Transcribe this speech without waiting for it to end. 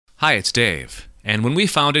Hi, it's Dave. And when we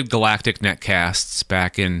founded Galactic Netcasts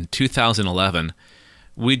back in 2011,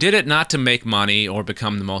 we did it not to make money or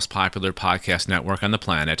become the most popular podcast network on the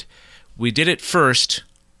planet. We did it first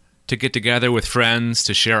to get together with friends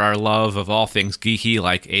to share our love of all things geeky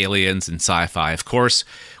like aliens and sci-fi. Of course,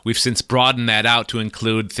 we've since broadened that out to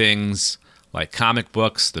include things like comic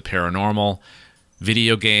books, the paranormal,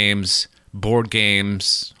 video games, board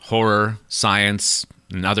games, horror, science,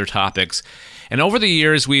 and other topics. And over the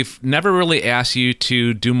years, we've never really asked you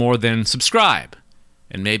to do more than subscribe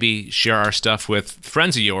and maybe share our stuff with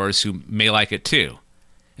friends of yours who may like it too.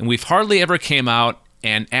 And we've hardly ever came out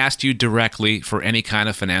and asked you directly for any kind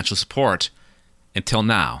of financial support until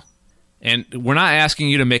now. And we're not asking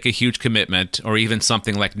you to make a huge commitment or even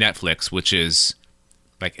something like Netflix, which is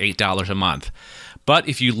like $8 a month. But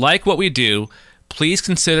if you like what we do, please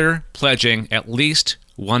consider pledging at least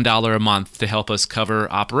 $1 a month to help us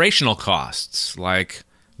cover operational costs like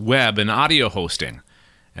web and audio hosting.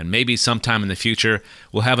 And maybe sometime in the future,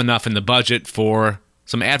 we'll have enough in the budget for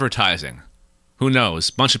some advertising. Who knows?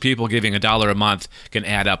 A bunch of people giving $1 a month can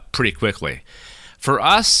add up pretty quickly. For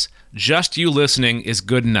us, just you listening is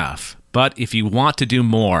good enough. But if you want to do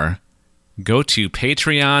more, go to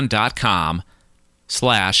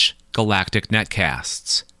patreon.com/Galactic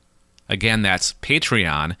Netcasts. Again, that's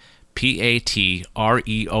Patreon,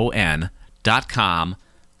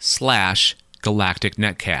 patreon.com/Galactic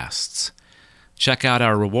Netcasts. Check out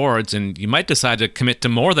our rewards, and you might decide to commit to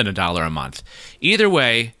more than $1 a month. Either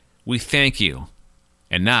way, we thank you.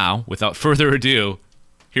 And now, without further ado,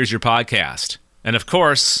 here's your podcast. And of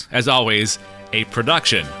course, as always, a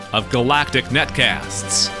production of Galactic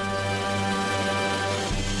Netcasts.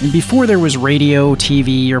 And before there was radio,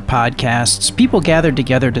 TV, or podcasts, people gathered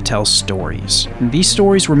together to tell stories. And these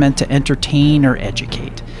stories were meant to entertain or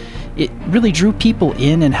educate. It really drew people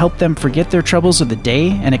in and helped them forget their troubles of the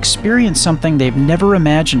day and experience something they've never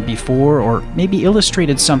imagined before, or maybe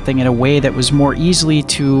illustrated something in a way that was more easily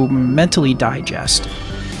to mentally digest.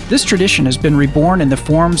 This tradition has been reborn in the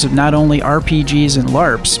forms of not only RPGs and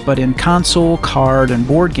LARPs, but in console, card, and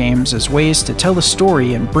board games as ways to tell a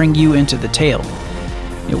story and bring you into the tale.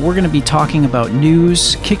 We're going to be talking about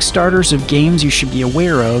news, Kickstarters of games you should be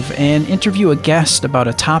aware of, and interview a guest about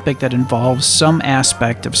a topic that involves some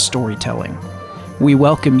aspect of storytelling. We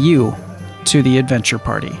welcome you to the Adventure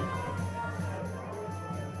Party.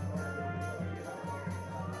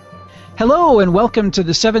 Hello, and welcome to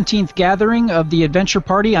the 17th gathering of the Adventure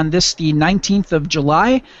Party on this, the 19th of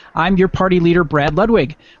July. I'm your party leader, Brad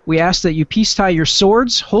Ludwig. We ask that you peace tie your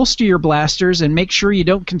swords, holster your blasters, and make sure you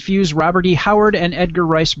don't confuse Robert E. Howard and Edgar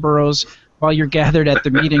Rice Burroughs while you're gathered at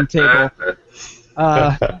the meeting table.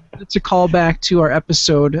 It's a callback to our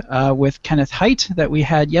episode with Kenneth Haidt that we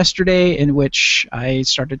had yesterday, in which I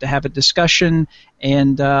started to have a discussion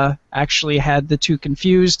and actually had the two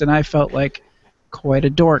confused, and I felt like quite a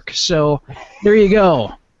dork. So there you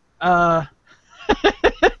go.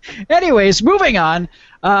 Anyways, moving on.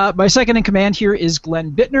 My second in command here is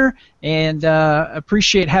Glenn Bittner, and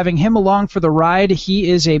appreciate having him along for the ride. He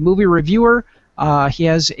is a movie reviewer. He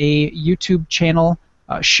has a YouTube channel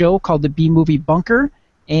show called the B-Movie Bunker,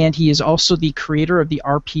 and he is also the creator of the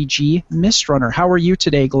RPG Mistrunner. How are you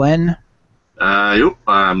today, Glenn?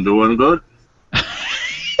 I'm doing good.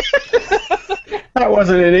 That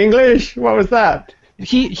wasn't in English. What was that?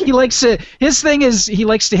 He likes to. His thing is he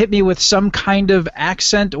likes to hit me with some kind of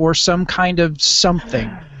accent or some kind of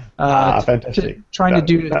something. Fantastic. Trying to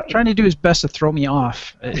do his best to throw me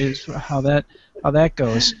off is how that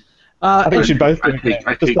goes. I think we should both do it.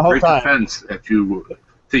 I take great offense at you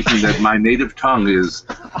thinking that my native tongue is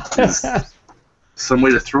some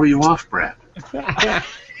way to throw you off, Brad.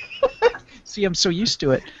 See, I'm so used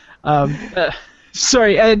to it.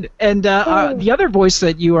 Sorry, and the other voice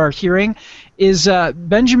that you are hearing is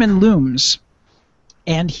Benjamin Looms,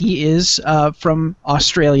 and he is from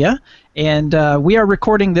Australia, and we are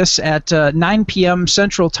recording this at 9 p.m.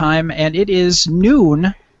 Central Time, and it is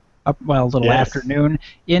noon, a little after noon,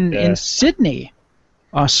 in Sydney,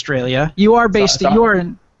 Australia. You are based. You are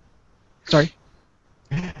in. Sorry.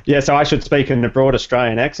 Yeah, so I should speak in a broad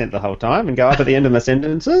Australian accent the whole time and go up at the end of my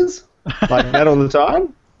sentences like that all the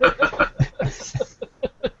time.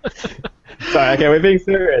 Sorry, okay, we're being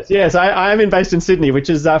serious. Yes, I am based in Sydney, which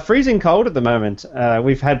is freezing cold at the moment.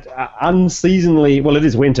 We've had unseasonably, well, it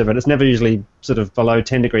is winter, but it's never usually sort of below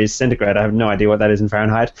 10 degrees centigrade. I have no idea what that is in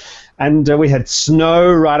Fahrenheit. And we had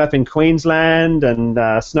snow right up in Queensland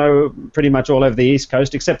and snow pretty much all over the east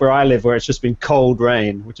coast, except where I live, where it's just been cold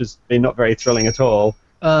rain, which has been not very thrilling at all.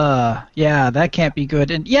 Yeah, that can't be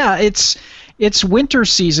good. And yeah, it's winter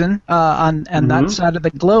season on that side of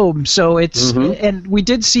the globe. So it's and we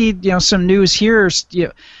did see some news here.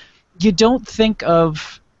 You don't think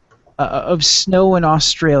of snow in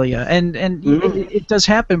Australia, and it does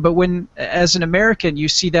happen. But when, as an American, you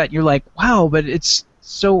see that, you're like, wow, but it's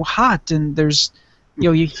so hot, and there's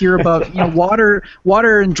you hear about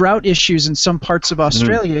water and drought issues in some parts of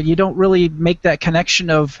Australia. You don't really make that connection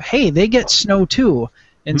of, hey, they get snow too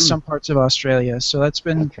in some parts of Australia. So that's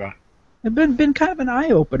been kind of an eye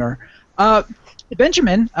opener.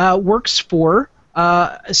 Benjamin works for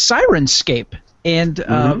Syrinscape,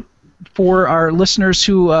 and for our listeners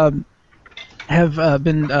who have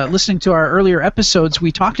been listening to our earlier episodes,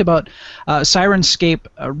 we talked about Syrinscape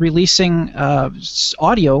releasing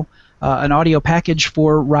audio. An audio package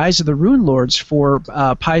for Rise of the Rune Lords for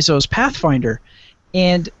Paizo's Pathfinder.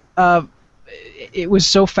 And it was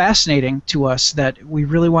so fascinating to us that we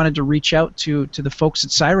really wanted to reach out to the folks at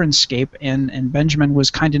Syrinscape, and Benjamin was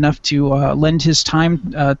kind enough to lend his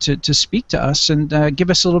time to speak to us and give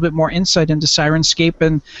us a little bit more insight into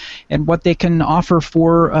Syrinscape and what they can offer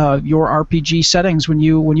for your RPG settings when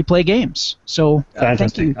you play games. So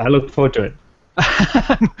thank you. I look forward to it.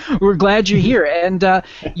 We're glad you're here, and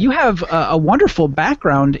you have a wonderful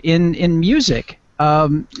background in music.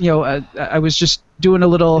 I was just doing a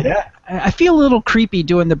little. Yeah. I feel a little creepy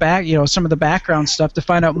doing some of the background stuff to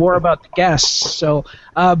find out more about the guests. So,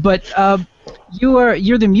 but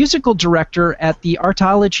you're the musical director at the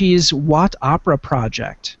Artology's Watt Opera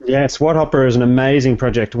project. Yes, Watt Opera is an amazing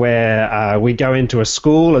project where we go into a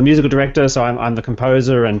school, a musical director, so I'm the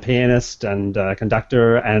composer and pianist and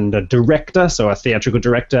conductor and a director, so a theatrical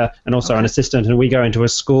director, and also an assistant, and we go into a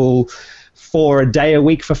school for a day a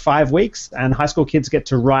week for 5 weeks, and high school kids get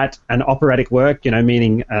to write an operatic work,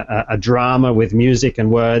 meaning a drama with music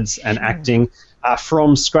and words and acting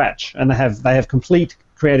from scratch, and they have complete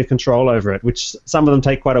creative control over it, which some of them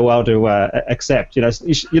take quite a while to accept. You're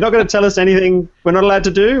not going to tell us anything we're not allowed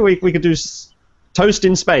to do. We could do toast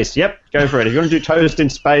in space. Yep, go for it. If you want to do toast in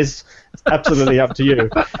space, it's absolutely up to you.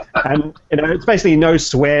 And it's basically no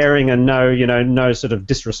swearing and no sort of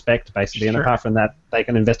disrespect, basically. And apart from that, they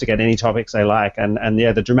can investigate any topics they like. And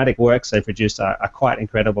the dramatic works they produce are quite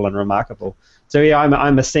incredible and remarkable. So yeah,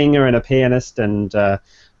 I'm a singer and a pianist and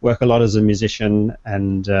work a lot as a musician,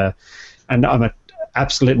 and I'm a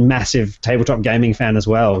absolute massive tabletop gaming fan as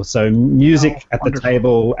well. So music at the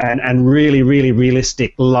table and really, really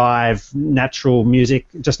realistic, live, natural music,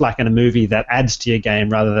 just like in a movie, that adds to your game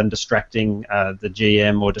rather than distracting the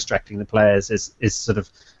GM or distracting the players is sort of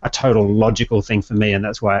a total logical thing for me, and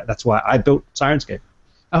that's why I built Syrinscape.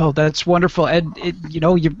 Oh, that's wonderful. Ed,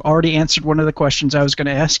 you've already answered one of the questions I was going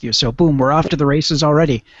to ask you. So boom, we're off to the races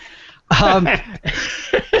already.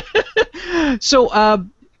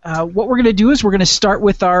 What we're going to do is we're going to start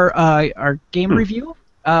with our game review.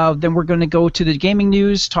 Then we're going to go to the gaming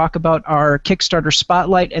news, talk about our Kickstarter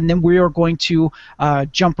spotlight, and then we are going to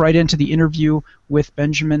jump right into the interview with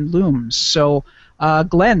Benjamin Looms. So,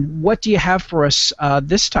 Glenn, what do you have for us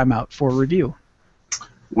this time out for review?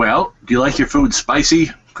 Well, do you like your food spicy?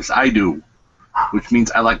 Because I do, which means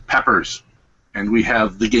I like peppers. And we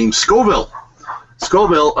have the game Scoville.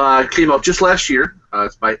 Scoville came out just last year.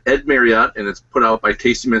 It's by Ed Marriott, and it's put out by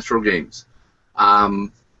Tasty Minstrel Games.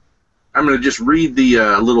 I'm going to just read the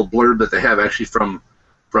little blurb that they have actually from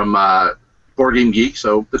Board Game Geek.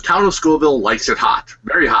 So, the town of Scoville likes it hot,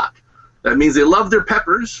 very hot. That means they love their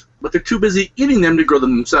peppers, but they're too busy eating them to grow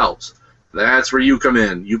them themselves. That's where you come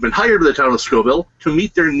in. You've been hired by the town of Scoville to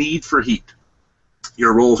meet their need for heat.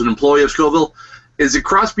 Your role as an employee of Scoville is to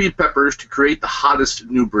crossbreed peppers to create the hottest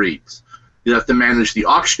new breeds. You have to manage the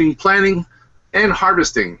auctioning, planning, and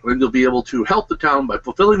harvesting, and you'll be able to help the town by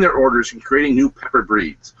fulfilling their orders and creating new pepper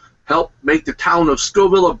breeds. Help make the town of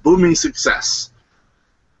Scoville a booming success.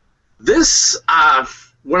 This,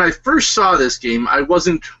 when I first saw this game, I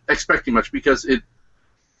wasn't expecting much because it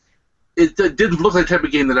didn't look like the type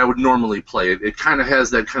of game that I would normally play. It kind of has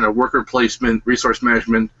that kind of worker placement, resource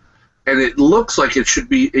management, and it looks like it should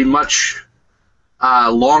be a much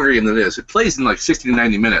longer game than it is. It plays in like 60 to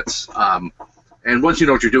 90 minutes. And once you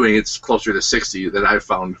know what you're doing, it's closer to 60 that I've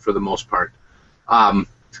found for the most part.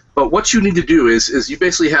 But what you need to do is you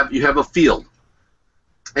basically have a field,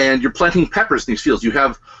 and you're planting peppers in these fields. You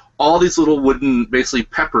have all these little wooden, basically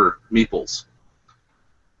pepper meeples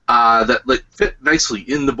that fit nicely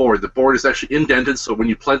in the board. The board is actually indented, so when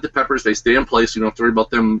you plant the peppers, they stay in place. You don't have to worry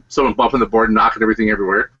about someone bumping the board and knocking everything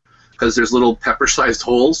everywhere, because there's little pepper-sized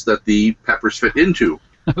holes that the peppers fit into.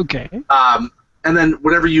 Okay. And then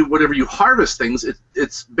whenever you harvest things,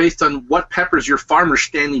 it's based on what peppers your farmer's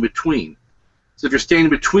standing between. So if you're standing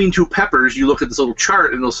between two peppers, you look at this little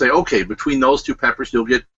chart and it'll say, okay, between those two peppers, you'll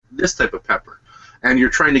get this type of pepper. And you're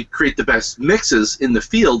trying to create the best mixes in the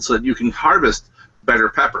field so that you can harvest better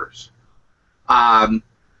peppers.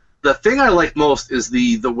 The thing I like most is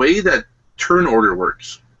the way that turn order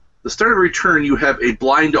works. The start of every turn, you have a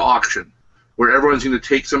blind auction where everyone's going to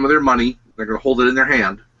take some of their money, they're going to hold it in their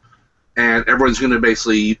hand, and everyone's going to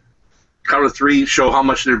basically count of 3, show how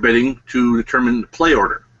much they're bidding to determine the play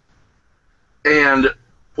order. And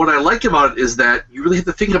what I like about it is that you really have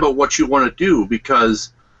to think about what you want to do,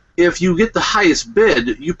 because if you get the highest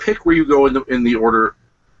bid, you pick where you go in the order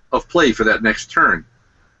of play for that next turn.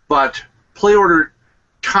 But play order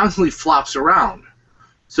constantly flops around.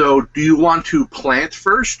 So do you want to plant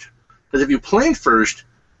first? Because if you plant first,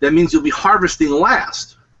 that means you'll be harvesting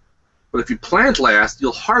last. But if you plant last,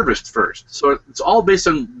 you'll harvest first. So it's all based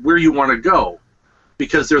on where you want to go.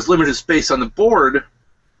 Because there's limited space on the board,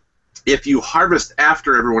 if you harvest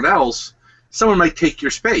after everyone else, someone might take your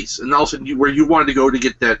space. And all of a sudden, where you wanted to go to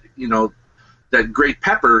get that, that great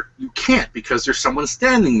pepper, you can't because there's someone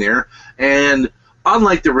standing there. And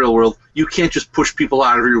unlike the real world, you can't just push people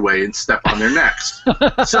out of your way and step on their necks.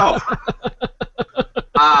 So,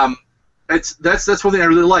 that's one thing I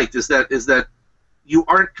really liked is that you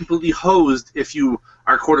aren't completely hosed if you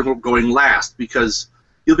are quote unquote going last, because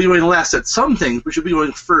you'll be going last at some things, but you'll be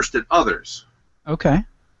going first at others. Okay.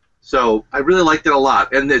 So I really liked it a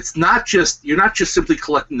lot, and you're not just simply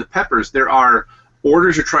collecting the peppers. There are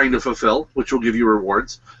orders you're trying to fulfill, which will give you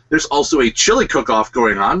rewards. There's also a chili cook-off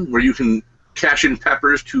going on where you can cash in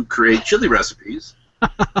peppers to create chili recipes.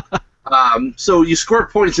 So you score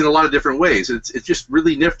points in a lot of different ways. It's just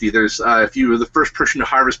really nifty. There's if you are the first person to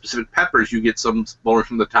harvest specific peppers, you get some bonus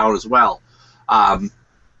from the town as well.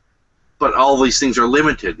 But all these things are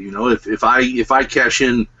limited. If I cash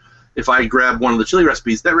in, if I grab one of the chili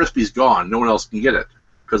recipes, that recipe's gone. No one else can get it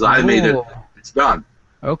because I made it. It's done.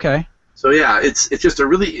 Okay. So yeah, it's just a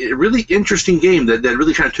really interesting game that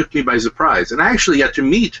really kind of took me by surprise. And I actually got to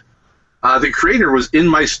meet the creator. Was in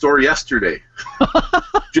my store yesterday.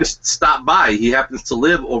 Just stopped by. He happens to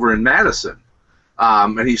live over in Madison,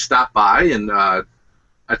 and he stopped by, and I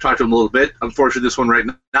talked to him a little bit. Unfortunately, this one right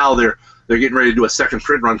now they're getting ready to do a second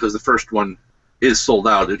print run because the first one is sold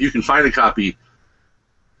out. If you can find a copy,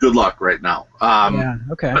 good luck right now. Yeah.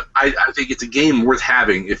 Okay. But I think it's a game worth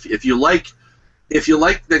having if you like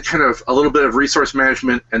that kind of a little bit of resource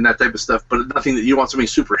management and that type of stuff, but nothing that you want something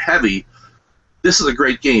super heavy. This is a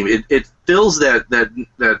great game. It fills that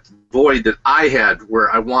void that I had where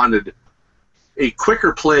I wanted a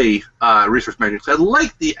quicker play resource management. I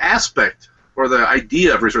like the aspect or the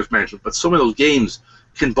idea of resource management, but so many of those games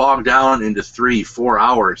can bog down into 3-4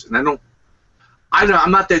 hours, and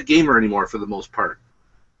I'm not that gamer anymore for the most part.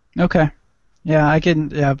 Okay. Yeah, I can.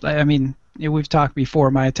 Yeah, I mean, we've talked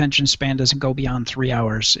before. My attention span doesn't go beyond 3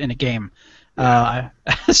 hours in a game.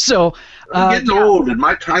 So I'm getting old, and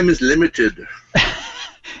my time is limited.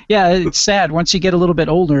 Yeah, it's sad. Once you get a little bit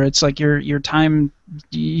older, it's like your time.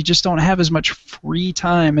 You just don't have as much free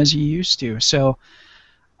time as you used to. So,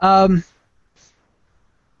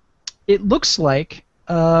 it looks like,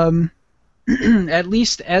 at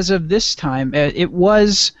least as of this time, it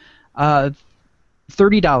was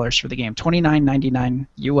 $30 for the game, $29.99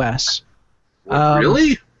 US.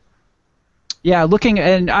 Really? Yeah, looking,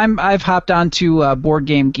 and I've hopped onto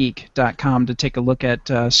BoardGameGeek.com to take a look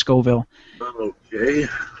at Scoville. Okay.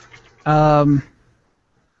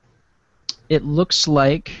 It looks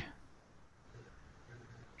like.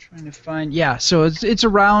 Trying to find. Yeah, so it's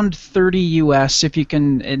around 30 US. If you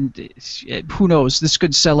can, and who knows? This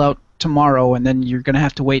could sell out tomorrow, and then you're going to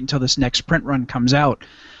have to wait until this next print run comes out.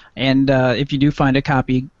 And if you do find a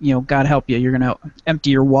copy, God help you, you're going to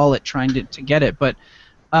empty your wallet trying to get it. But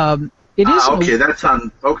it is. Okay, that's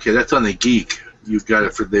on the Geek. They got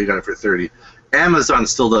it for 30. Amazon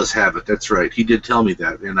still does have it. That's right. He did tell me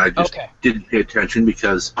that, and I just didn't pay attention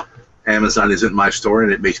because Amazon isn't my store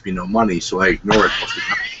and it makes me no money, so I ignore it most of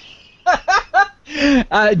the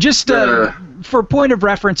time. Just for point of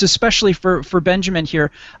reference, especially for Benjamin here,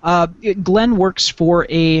 Glenn works for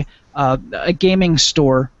a gaming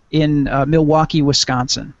store in Milwaukee,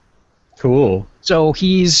 Wisconsin. Cool. So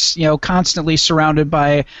he's constantly surrounded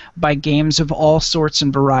by games of all sorts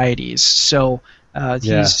and varieties. So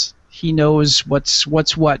he knows what's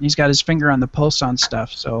what, and he's got his finger on the pulse on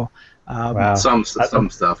stuff. So wow. Some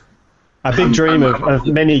stuff. A big dream of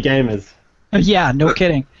many gamers. Yeah, no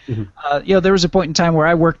kidding. Mm-hmm. There was a point in time where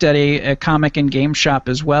I worked at a comic and game shop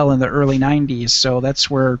as well in the early '90s. So that's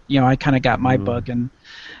where I kind of got my bug, and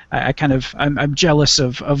I'm jealous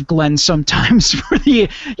of Glenn sometimes for the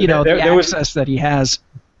the access that he has.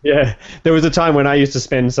 Yeah, there was a time when I used to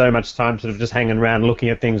spend so much time sort of just hanging around looking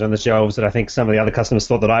at things on the shelves that I think some of the other customers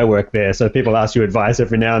thought that I worked there. So people ask you advice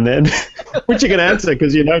every now and then, which you can answer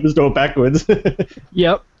because you know the store backwards.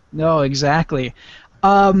 Yep. No, exactly.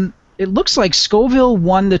 It looks like Scoville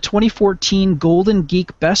won the 2014 Golden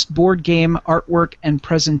Geek Best Board Game Artwork and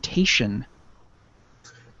Presentation.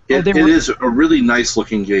 It is a really nice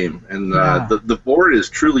looking game, and the board is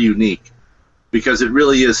truly unique because it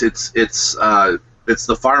really is. It's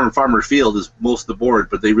the farmer field is most of the board,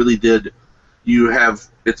 but they really did.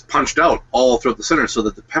 It's punched out all throughout the center so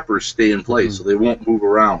that the peppers stay in place, so they won't move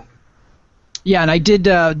around. Yeah, and I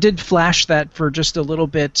did flash that for just a little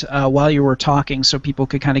bit while you were talking, so people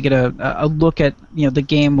could kind of get a look at the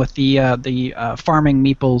game with the farming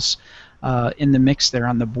meeples in the mix there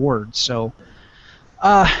on the board. So,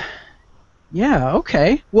 yeah,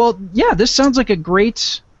 okay. Well, yeah, this sounds like a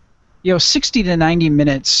great, 60 to 90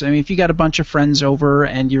 minutes. I mean, if you got a bunch of friends over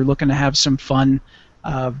and you're looking to have some fun,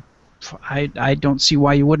 I don't see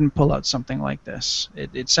why you wouldn't pull out something like this.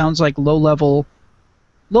 It sounds like low level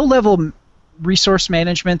resource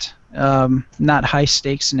management, not high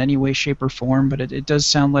stakes in any way, shape, or form, but it does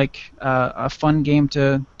sound like a fun game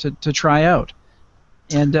to try out.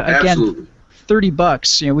 And again,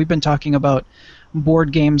 $30. We've been talking about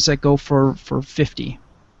board games that go for 50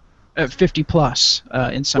 plus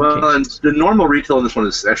in some cases. Well, and the normal retail on this one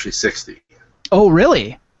is actually 60. Oh,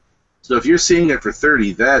 really? So if you're seeing it for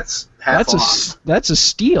 30, that's half off. That's a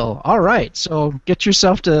steal. All right, so get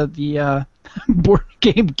yourself to the Board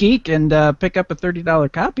Game Geek and pick up a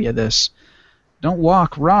 $30 copy of this. Don't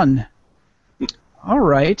walk, run. All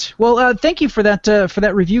right. Well, thank you for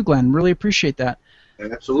that review, Glenn. Really appreciate that.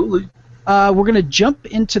 Absolutely. We're going to jump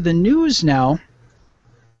into the news now.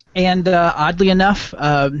 And oddly enough,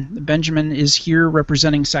 Benjamin is here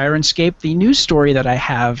representing Syrinscape. The news story that I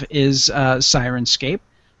have is Syrinscape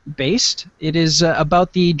based. It is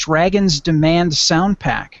about the Dragon's Demand sound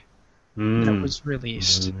pack that was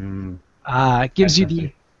released. It gives you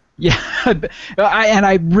the and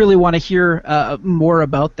I really want to hear more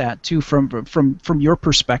about that too from your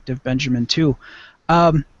perspective, Benjamin, too.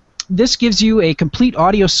 This gives you a complete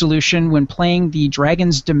audio solution when playing the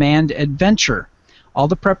Dragon's Demand adventure. All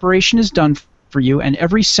the preparation is done for you, and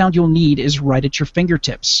every sound you'll need is right at your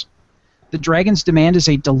fingertips. The Dragon's Demand is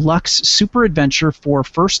a deluxe super adventure for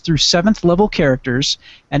 1st through 7th level characters,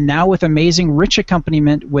 and now with amazing rich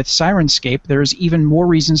accompaniment with Syrinscape, there's even more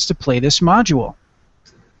reasons to play this module.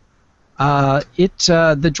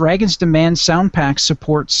 The Dragon's Demand sound pack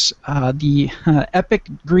supports the epic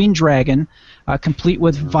Green Dragon, complete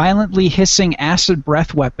with violently hissing acid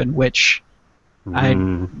breath weapon, which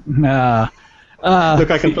Look,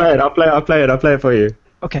 I can play it. I'll play it for you.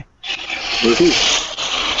 Okay. Lovely.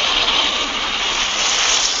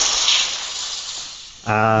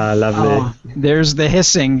 Oh, there's the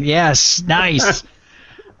hissing. Yes, nice.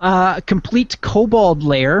 Complete Kobold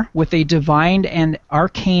lair with a divine and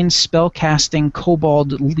arcane spellcasting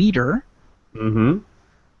Kobold leader. Mm-hmm.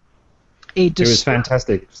 It was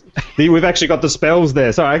fantastic. We've actually got the spells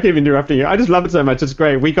there. Sorry, I keep interrupting you. I just love it so much. It's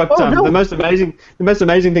great. We got the most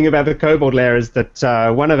amazing thing about the Kobold lair is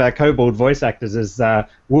that one of our Kobold voice actors is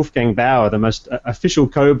Wolfgang Bauer, the most official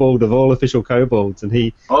Kobold of all official Kobolds, and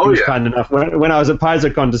he was kind enough when I was at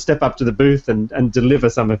PaizoCon to step up to the booth and deliver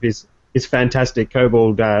some of his fantastic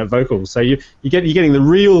Kobold vocals. So you're getting the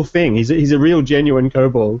real thing. He's a real genuine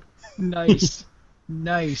Kobold. Nice,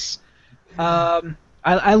 nice.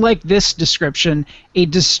 I like this description: a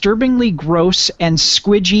disturbingly gross and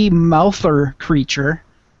squidgy mouther creature.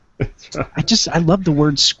 I love the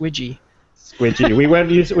word squidgy. Squidgy. We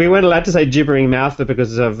weren't allowed to say gibbering mouther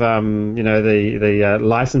because of the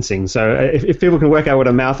licensing. So if people can work out what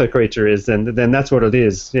a mouther creature is, then that's what it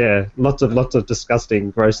is. Yeah, lots of disgusting,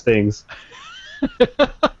 gross things.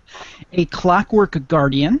 A clockwork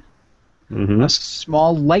guardian, mm-hmm. a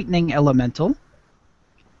small lightning elemental.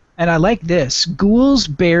 And I like this. Ghouls,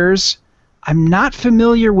 bears. I'm not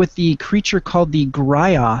familiar with the creature called the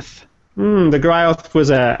Grioth. The Grioth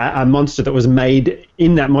was a monster that was made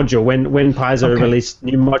in that module. When Paizo released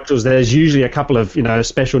new modules, there's usually a couple of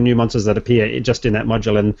special new monsters that appear just in that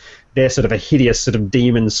module, and they're sort of a hideous sort of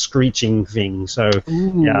demon screeching thing. So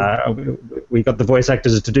we got the voice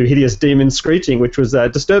actors to do hideous demon screeching, which was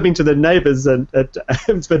disturbing to the neighbors, but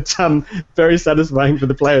very satisfying for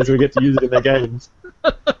the players who get to use it in their games.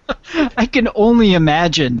 I can only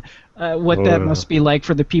imagine what that must be like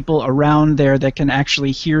for the people around there that can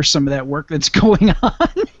actually hear some of that work that's going on.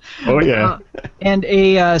 Oh, yeah. And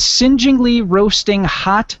a singeingly roasting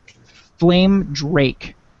hot flame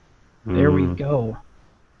drake. There we go.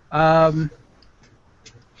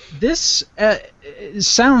 This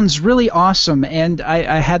sounds really awesome, and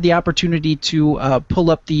I had the opportunity to pull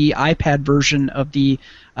up the iPad version of the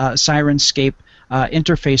Syrinscape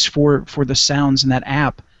interface for the sounds in that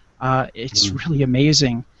app. It's really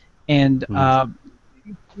amazing. And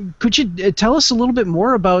could you tell us a little bit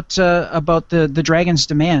more about the Dragon's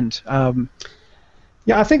Demand?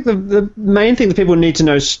 Yeah, I think the main thing that people need to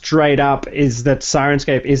know straight up is that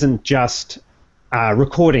Syrinscape isn't just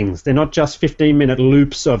recordings. They're not just 15-minute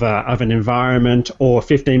loops of an environment or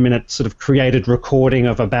 15-minute sort of created recording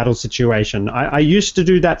of a battle situation. I used to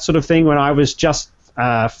do that sort of thing when I was just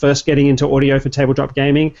first getting into audio for tabletop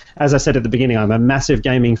gaming. As I said at the beginning, I'm a massive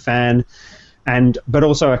gaming fan, but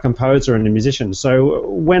also a composer and a musician. So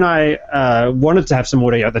when I wanted to have some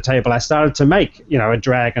audio at the table, I started to make a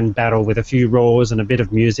dragon battle with a few roars and a bit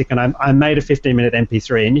of music, and I made a 15-minute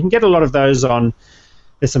MP3, and you can get a lot of those on.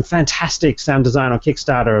 There's some fantastic sound design on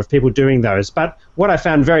Kickstarter of people doing those. But what I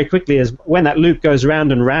found very quickly is when that loop goes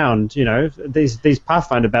round and round, these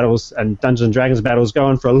Pathfinder battles and Dungeons and Dragons battles go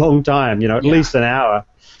on for a long time, at least an hour.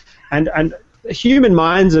 And human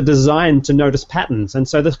minds are designed to notice patterns. And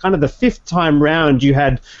so this kind of the fifth time round you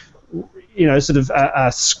had, sort of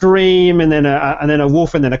a scream and then a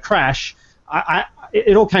wolf and then a crash.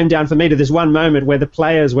 It all came down for me to this one moment where the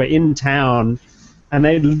players were in town and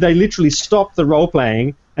they literally stopped the role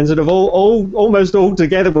playing and sort of almost all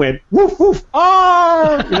together went woof woof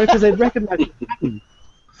oh, because they'd recognised the pattern,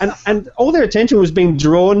 and all their attention was being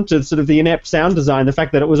drawn to sort of the inept sound design, the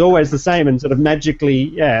fact that it was always the same and sort of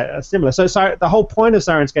magically similar. So the whole point of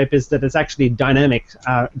Syrinscape is that it's actually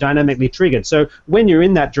dynamically triggered. So when you're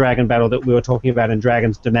in that dragon battle that we were talking about in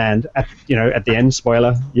Dragon's Demand, at the end,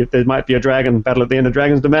 spoiler, there might be a dragon battle at the end of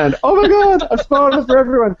Dragon's Demand. Oh my God, I've spoiled it for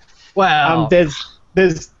everyone. Wow.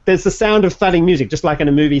 There's the sound of thudding music, just like in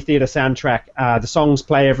a movie theater soundtrack. The songs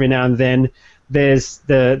play every now and then. There's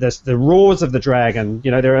the roars of the dragon.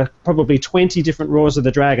 There are probably 20 different roars of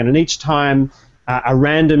the dragon, and each time a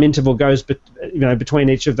random interval goes between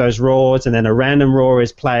each of those roars, and then a random roar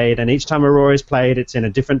is played, and each time a roar is played, it's in a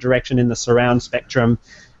different direction in the surround spectrum.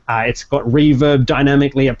 It's got reverb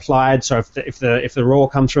dynamically applied, so if the roar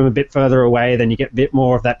comes from a bit further away, then you get a bit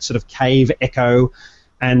more of that sort of cave echo.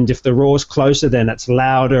 And if the roar's closer, then it's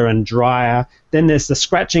louder and drier. Then there's the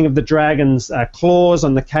scratching of the dragon's claws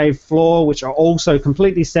on the cave floor, which are also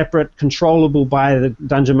completely separate, controllable by the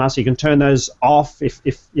dungeon master. You can turn those off if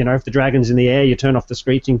the dragon's in the air. You turn off the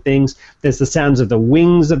screeching things. There's the sounds of the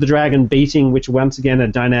wings of the dragon beating, which once again are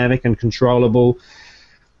dynamic and controllable.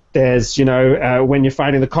 There's, when you're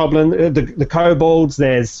fighting the the kobolds,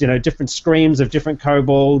 there's, different screams of different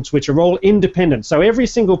kobolds, which are all independent. So every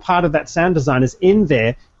single part of that sound design is in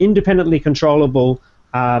there, independently controllable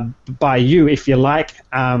by you, if you like.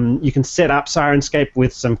 You can set up Syrinscape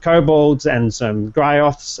with some kobolds and some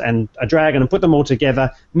grioths and a dragon and put them all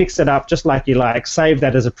together, mix it up just like you like, save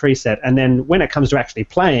that as a preset. And then when it comes to actually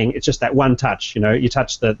playing, it's just that one touch. You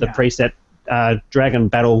touch the preset dragon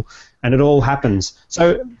battle, and it all happens.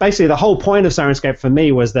 So basically the whole point of Syrinscape for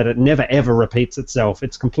me was that it never ever repeats itself.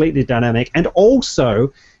 It's completely dynamic, and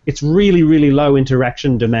also it's really, really low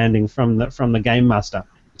interaction demanding from the game master.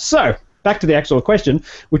 So back to the actual question,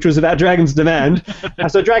 which was about Dragon's Demand.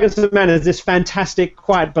 So Dragon's Demand is this fantastic,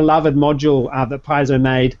 quite beloved module that Paizo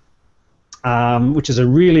made, which is a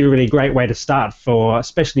really, really great way to start for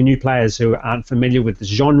especially new players who aren't familiar with the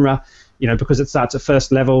genre. Because it starts at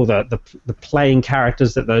first level, the playing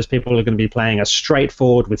characters that those people are going to be playing are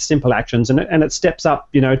straightforward with simple actions, and it steps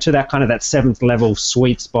up, to that kind of that 7th level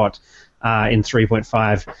sweet spot in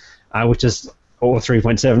 3.5, which is, or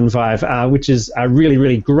 3.75, which is a really,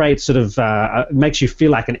 really great sort of, makes you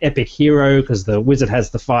feel like an epic hero because the wizard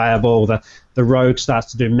has the fireball, the rogue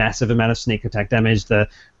starts to do massive amount of sneak attack damage, the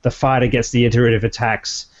fighter gets the iterative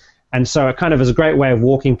attacks, and so it kind of is a great way of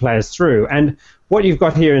walking players through. And what you've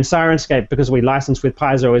got here in Syrinscape, because we license with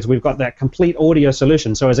Paizo, is we've got that complete audio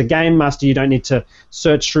solution. So as a game master, you don't need to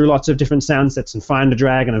search through lots of different sound sets and find a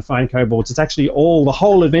dragon and find kobolds. It's actually the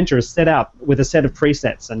whole adventure is set out with a set of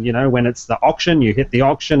presets. And, when it's the auction, you hit the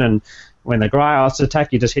auction, and when the Grioths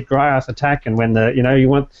attack, you just hit Grioth attack. And when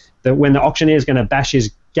when the auctioneer is going to bash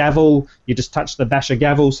his gavel, you just touch the bash a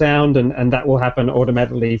gavel sound, and that will happen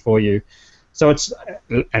automatically for you. So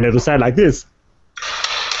and it'll sound like this.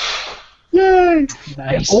 Yay!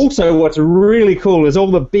 Nice. Also, what's really cool is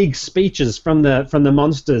all the big speeches from the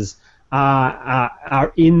monsters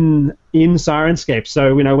are in Syrinscape.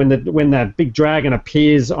 So when the big dragon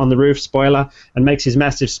appears on the roof, spoiler, and makes his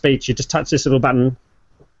massive speech, you just touch this little button.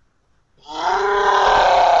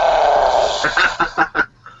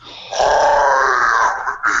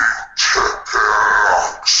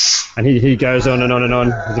 And he goes on and on and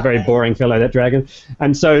on. He's a very boring fellow, that dragon.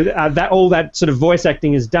 And so all that sort of voice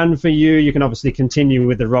acting is done for you. You can obviously continue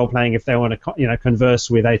with the role playing if they want to, converse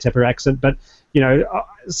with a Tepper accent. But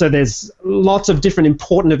so there's lots of different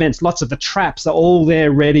important events. Lots of the traps are all there,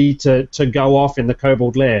 ready to go off in the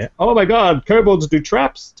kobold lair. Oh my God, kobolds do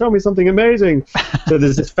traps! Tell me something amazing. So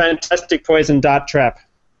there's this fantastic poison dart trap.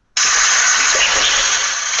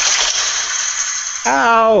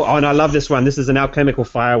 Ow! Oh, and I love this one. This is an alchemical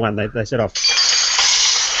fire one they set off.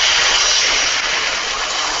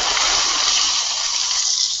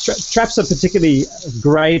 Traps are particularly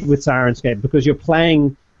great with Syrinscape because you're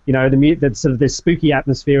playing, the sort of this spooky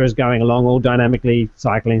atmosphere is going along, all dynamically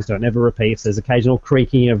cycling, so it never repeats. There's occasional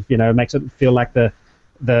creaking of, makes it feel like the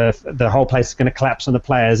whole place is going to collapse on the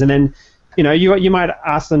players. And then, you might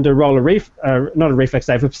ask them to roll not a reflex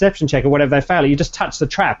save, a perception check or whatever. They fail it. You just touch the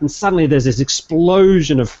trap, and suddenly there's this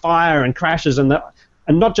explosion of fire and crashes, and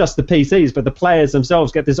not just the PCs, but the players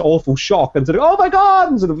themselves get this awful shock and sort of, oh my God,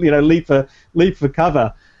 and sort of leap for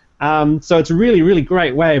cover. So it's a really, really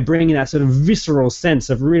great way of bringing that sort of visceral sense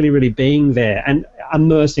of really, really being there and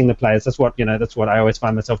immersing the players. That's what I always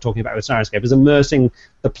find myself talking about with Syrinscape, is immersing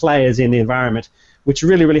the players in the environment, which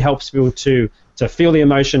really, really helps people to feel the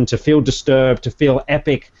emotion, to feel disturbed, to feel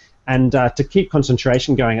epic, and to keep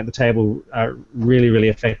concentration going at the table really, really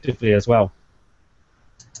effectively as well.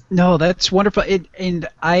 No, that's wonderful. And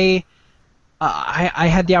I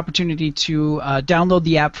had the opportunity to download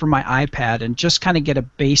the app for my iPad and just kind of get a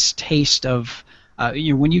base taste of,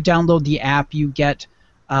 when you download the app, you get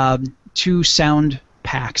 2 sound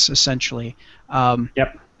packs, essentially.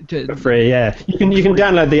 Yep. For free, yeah. You can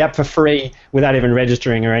download the app for free without even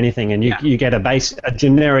registering or anything, and you get a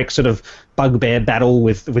generic sort of bugbear battle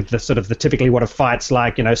with the sort of the typically what a fight's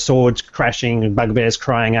like, swords crashing and bugbears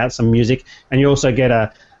crying out, some music, and you also get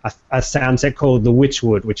a sound set called the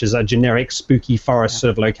Witchwood, which is a generic spooky forest sort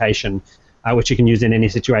of location, which you can use in any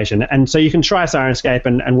situation. And so you can try Syrinscape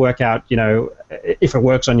and work out, if it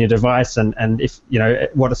works on your device and if,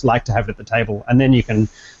 what it's like to have it at the table. And then you can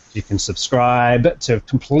subscribe to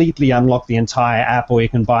completely unlock the entire app, or you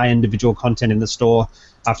can buy individual content in the store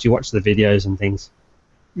after you watch the videos and things.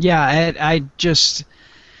 Yeah, I just...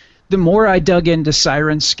 The more I dug into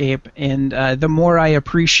Syrinscape, and the more I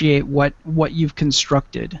appreciate what you've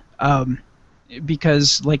constructed,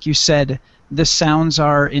 because, like you said, the sounds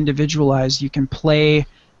are individualized. You can play,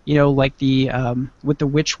 like with the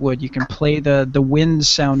Witchwood, you can play the wind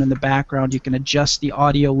sound in the background. You can adjust the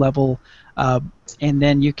audio level, and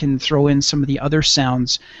then you can throw in some of the other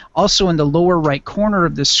sounds. Also, in the lower right corner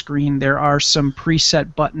of the screen, there are some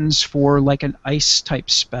preset buttons for like an ice type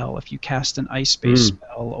spell, if you cast an ice-based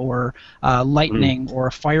spell, or lightning, or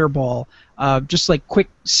a fireball. Just like quick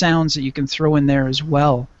sounds that you can throw in there as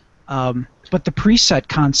well. But the preset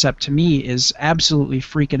concept to me is absolutely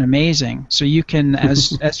freaking amazing. So you can,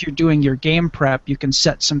 as you're doing your game prep, you can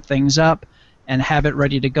set some things up and have it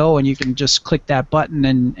ready to go, and you can just click that button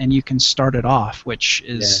and you can start it off, which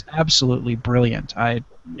is absolutely brilliant.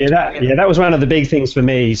 That was one of the big things for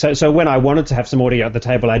me. So when I wanted to have some audio at the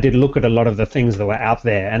table, I did look at a lot of the things that were out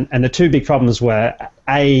there, and the 2 big problems were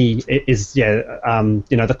the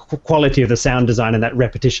quality of the sound design and that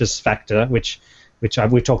repetitious factor, which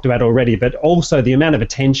we've talked about already, but also the amount of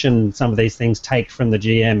attention some of these things take from the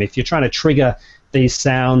GM. If you're trying to trigger these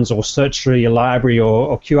sounds or search through your library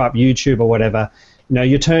or queue up YouTube or whatever,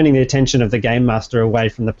 you're turning the attention of the game master away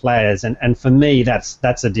from the players, and for me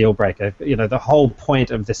that's a deal breaker. The whole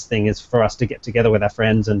point of this thing is for us to get together with our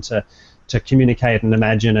friends and to communicate and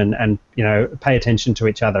imagine and pay attention to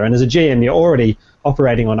each other. And as a GM, you're already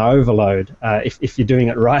operating on overload if you're doing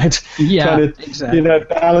it right. Yeah, trying to, exactly.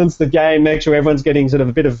 Balance the game, make sure everyone's getting sort of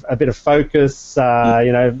a bit of focus.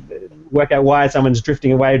 Work out why someone's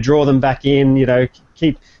drifting away, draw them back in.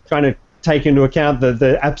 Keep trying to take into account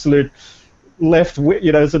the absolute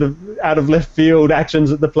sort of out of left field actions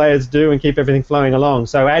that the players do, and keep everything flowing along.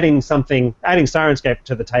 So adding Syrinscape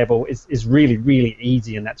to the table is really, really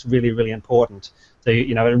easy, and that's really, really important. So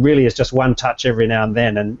it really is just one touch every now and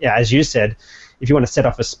then. And as you said, if you want to set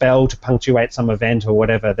off a spell to punctuate some event or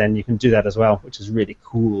whatever, then you can do that as well, which is really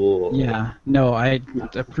cool. Yeah, no, I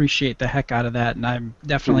appreciate the heck out of that, and I'm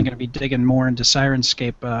definitely going to be digging more into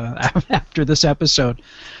Syrinscape after this episode.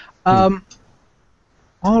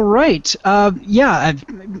 All right.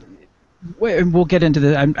 We'll get into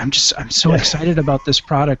the. I'm so excited about this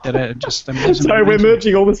product that I'm sorry, we're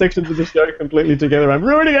merging all the sections of the show completely together. I'm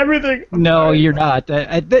ruining everything. No, you're not.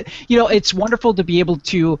 It's wonderful to be able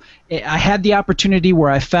to. I had the opportunity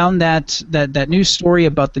where I found that news story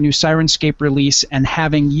about the new Syrinscape release, and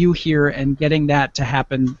having you here and getting that to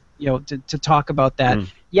happen. To talk about that.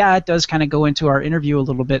 yeah, it does kind of go into our interview a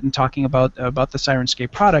little bit and talking about the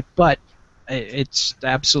Syrinscape product, but it's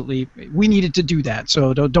absolutely, we needed to do that,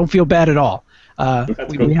 so don't feel bad at all.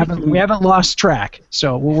 We haven't lost track,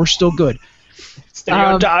 so we're still good. Stay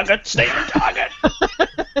on target. Stay on target.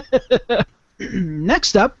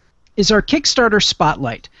 Next up is our Kickstarter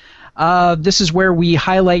Spotlight. This is where we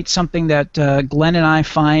highlight something that Glenn and I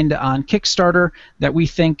find on Kickstarter that we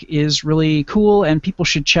think is really cool and people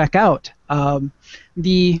should check out.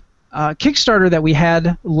 The Kickstarter that we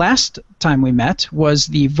had last time we met was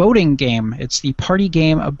the voting game. It's the party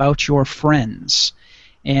game about your friends.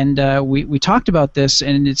 And we talked about this,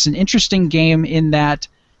 and it's an interesting game in that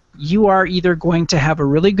you are either going to have a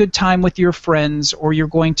really good time with your friends or you're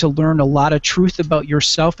going to learn a lot of truth about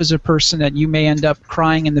yourself as a person that you may end up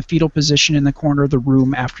crying in the fetal position in the corner of the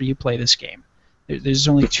room after you play this game. There's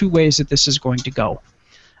only two ways that this is going to go.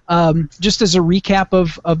 Just as a recap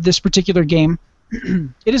of this particular game,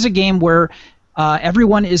 it is a game where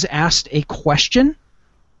everyone is asked a question,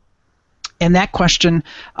 and that question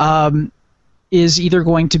is either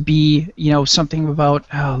going to be, something about.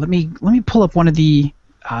 Let me pull up one of the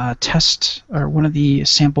test or one of the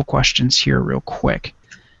sample questions here real quick.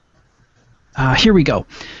 Here we go.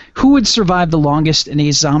 Who would survive the longest in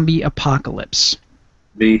a zombie apocalypse?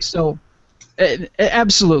 Me. So,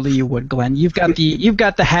 absolutely you would, Glenn. You've got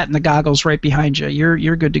the hat and the goggles right behind you.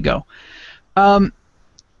 You're good to go.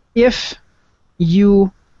 If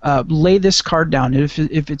you lay this card down, if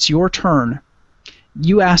it's your turn,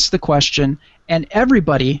 you ask the question, and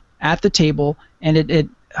everybody at the table, and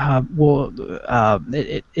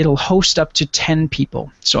it'll host up to 10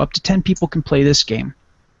 people. So up to 10 people can play this game.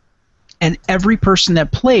 And every person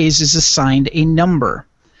that plays is assigned a number.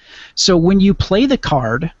 So when you play the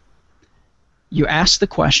card, you ask the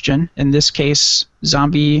question, in this case,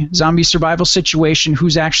 zombie survival situation,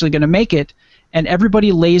 who's actually going to make it, and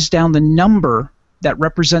everybody lays down the number that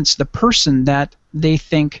represents the person that they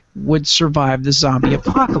think would survive the zombie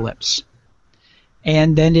apocalypse.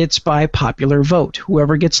 And then it's by popular vote.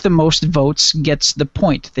 Whoever gets the most votes gets the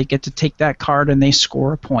point. They get to take that card and they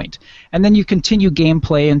score a point. And then you continue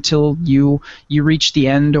gameplay until you reach the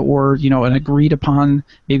end, or an agreed upon,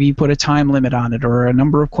 maybe you put a time limit on it or a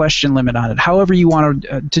number of question limit on it. However you want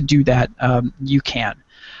to do that, you can.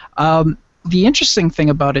 The interesting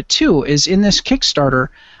thing about it too is in this Kickstarter,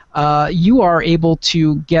 you are able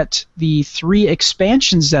to get the 3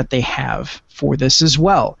 expansions that they have for this as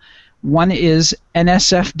well. One is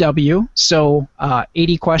NSFW, so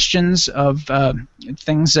 80 questions of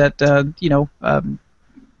things that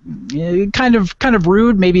kind of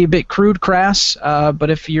rude, maybe a bit crude, crass. But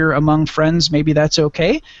if you're among friends, maybe that's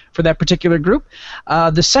okay for that particular group.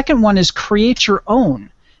 The second one is Create Your Own.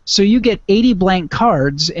 So you get 80 blank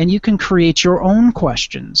cards, and you can create your own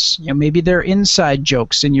questions. Maybe they're inside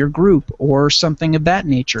jokes in your group or something of that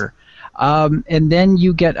nature. And then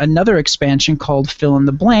you get another expansion called Fill in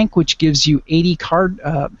the Blank, which gives you 80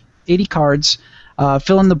 cards,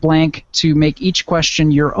 fill in the blank, to make each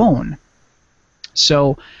question your own.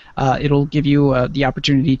 So it'll give you the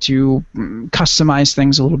opportunity to customize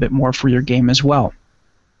things a little bit more for your game as well.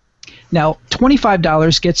 Now,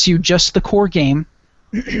 $25 gets you just the core game.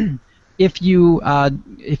 If you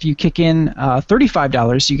kick in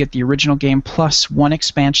 $35, you get the original game plus 1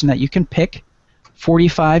 expansion that you can pick.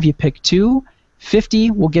 $45, you pick 2.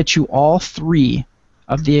 $50 will get you all 3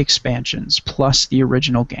 of the expansions plus the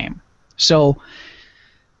original game. So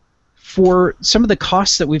for some of the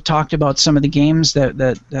costs that we've talked about, some of the games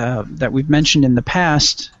that we've mentioned in the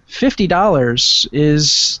past, $50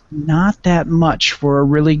 is not that much for a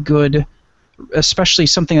really good, especially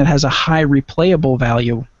something that has a high replayable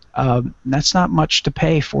value. That's not much to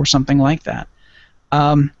pay for something like that.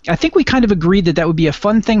 I think we kind of agreed that would be a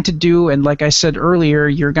fun thing to do, and like I said earlier,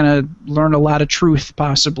 you're going to learn a lot of truth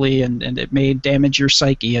possibly, and it may damage your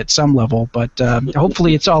psyche at some level, but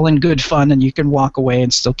hopefully it's all in good fun and you can walk away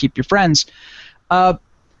and still keep your friends. But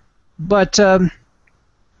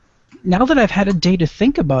now that I've had a day to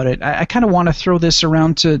think about it, I kind of want to throw this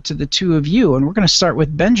around to the two of you, and we're going to start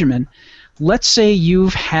with Benjamin. Let's say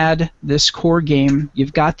you've had this core game,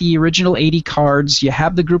 you've got the original 80 cards, you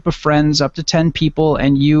have the group of friends up to 10 people,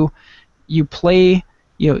 and you play,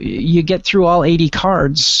 you get through all 80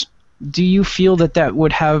 cards. Do you feel that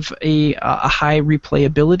would have a high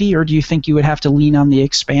replayability, or do you think you would have to lean on the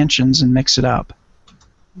expansions and mix it up?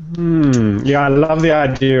 Yeah, I love the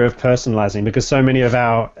idea of personalizing, because so many of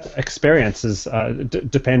our experiences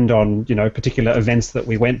depend on particular events that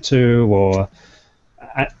we went to, or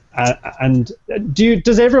and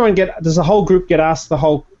does the whole group get asked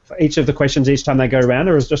each of the questions each time they go around,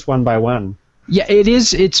 or is it just one by one? Yeah, it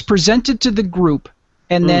is. It's presented to the group,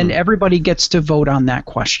 and then everybody gets to vote on that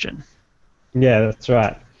question. Yeah, that's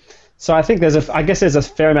right. So I think there's a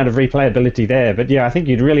fair amount of replayability there, but yeah, I think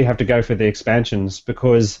you'd really have to go for the expansions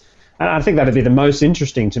because I think that'd be the most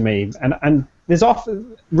interesting to me. And there's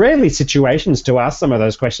rarely situations to ask some of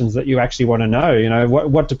those questions that you actually want to know. You know,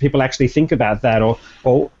 what do people actually think about that, or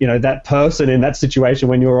you know, that person in that situation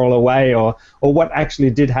when you're all away, or what actually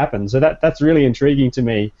did happen. So that's really intriguing to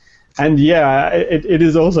me. And yeah, it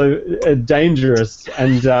is also dangerous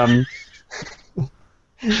and.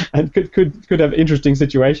 And could have interesting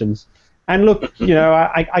situations. And look, you know,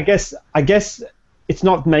 I guess it's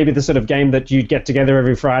not maybe the sort of game that you'd get together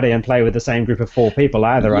every Friday and play with the same group of 4 people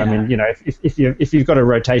either. Yeah. I mean, you know, if you've got a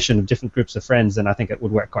rotation of different groups of friends, then I think it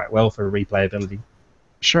would work quite well for replayability.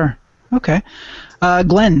 Sure. Okay.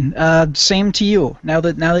 Glenn, same to you. Now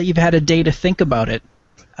that you've had a day to think about it,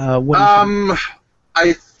 what do you think?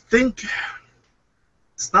 I think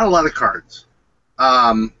it's not a lot of cards.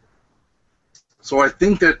 So I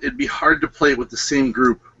think that it'd be hard to play with the same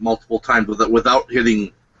group multiple times without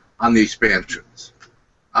hitting on the expansions.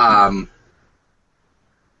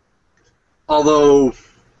 Although,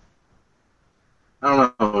 I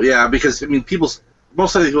don't know, yeah, because, I mean,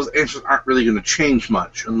 most of people's answers aren't really going to change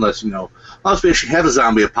much unless, you know, unless we actually have a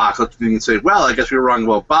zombie apocalypse and you can say, well, I guess we were wrong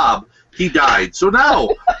about Bob. He died. So now,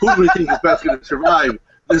 who do we think is best going to survive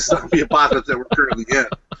this zombie apocalypse that we're currently in?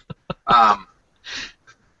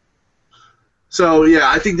 So yeah,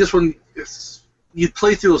 I think this one you'd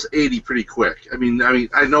play through those 80 pretty quick. I mean,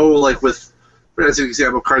 I know, like as an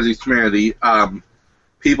example, Cards Against Humanity,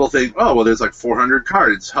 people think, oh well, there's like 400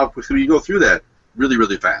 cards. How quickly do you go through that? Really,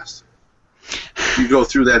 really fast. You go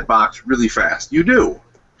through that box really fast. You do.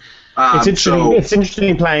 It's interesting. It's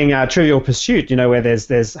interesting playing Trivial Pursuit. You know, where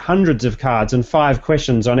there's hundreds of cards and 5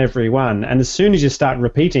 questions on every one, and as soon as you start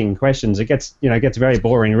repeating questions, it gets very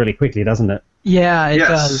boring really quickly, doesn't it? Yeah, it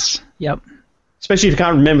does. Yep. Especially if you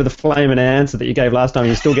can't remember the flaming answer that you gave last time,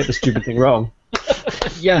 you still get the stupid thing wrong.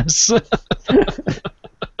 Yes.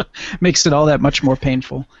 Makes it all that much more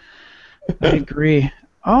painful. I agree.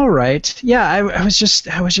 All right. Yeah, I was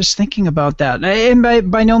just thinking about that. And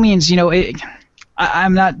by no means, you know,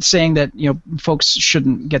 I'm not saying that, you know, folks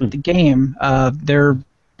shouldn't get the game. Their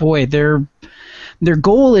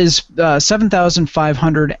goal is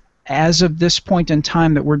 7,500. As of this point in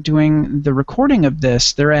time that we're doing the recording of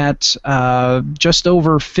this, they're at just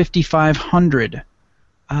over 5,500.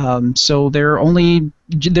 So they're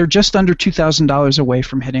just under $2,000 away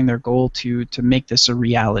from hitting their goal to make this a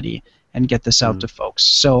reality and get this out to folks.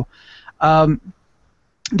 So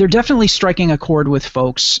they're definitely striking a chord with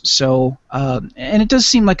folks. So and it does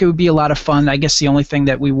seem like it would be a lot of fun. I guess the only thing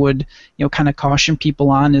that we would, you know, kind of caution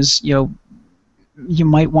people on is, you know, you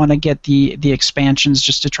might want to get the expansions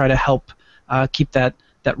just to try to help keep that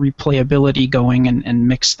replayability going and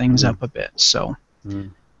mix things up a bit. So,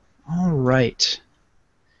 all right.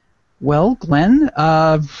 Well, Glenn,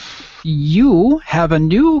 you have a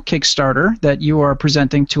new Kickstarter that you are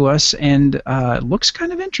presenting to us, and it looks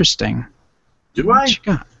kind of interesting. Do I? What you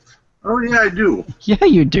got? Oh, yeah, I do. Yeah,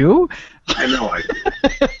 you do. I know I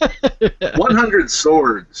do. 100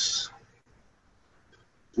 Swords,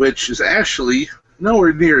 which is actually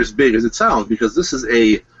nowhere near as big as it sounds, because this is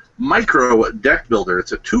a micro deck builder.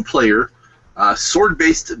 It's a 2-player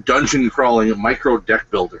sword-based dungeon crawling micro deck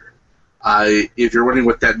builder. If you're wondering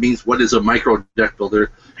what that means, what is a micro deck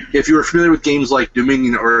builder? If you're familiar with games like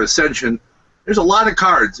Dominion or Ascension, there's a lot of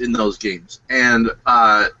cards in those games and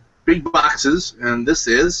big boxes, and this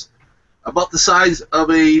is about the size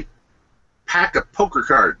of a pack of poker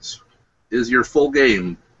cards is your full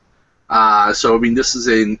game. So, I mean, this is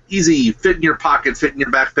an easy fit in your pocket, fit in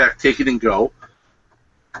your backpack, take it and go.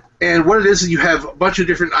 And what it is you have a bunch of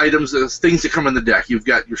different items, things that come in the deck. You've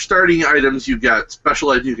got your starting items, you've got special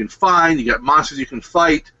items you can find, you got monsters you can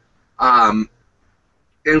fight. And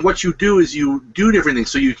what you do is you do different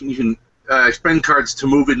things. So you can expend cards to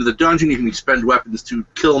move into the dungeon, you can expend weapons to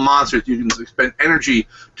kill monsters, you can expend energy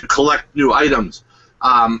to collect new items.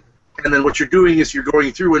 And then what you're doing is you're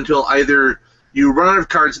going through until either you run out of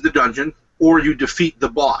cards in the dungeon, or you defeat the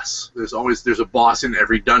boss. There's a boss in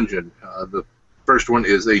every dungeon. The first one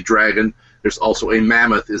is a dragon. There's also a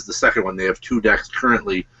mammoth is the second one. They have 2 decks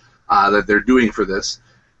currently that they're doing for this.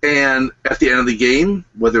 And at the end of the game,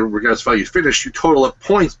 whether regardless of how you finish, you total up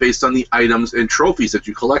points based on the items and trophies that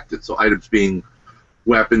you collected. So items being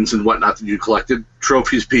weapons and whatnot that you collected,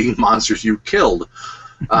 trophies being monsters you killed.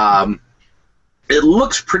 It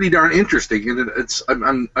looks pretty darn interesting,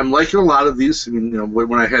 and I'm liking a lot of these. I mean, you know,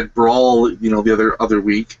 when I had Brawl, you know, the other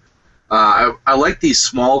week, I like these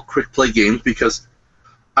small, quick play games because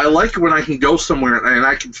I like when I can go somewhere and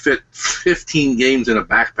I can fit 15 games in a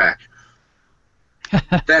backpack.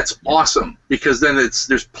 That's awesome, because then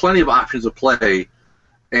there's plenty of options to play.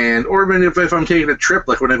 And or even if I'm taking a trip,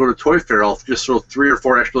 like when I go to Toy Fair, I'll just throw 3 or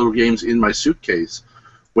 4 extra little games in my suitcase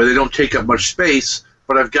where they don't take up much space,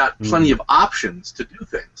 but I've got plenty of options to do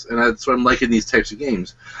things. And that's what I'm liking these types of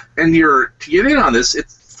games. And to get in on this,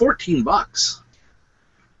 it's $14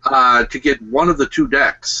 to get one of the 2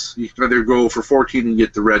 decks. You can either go for 14 and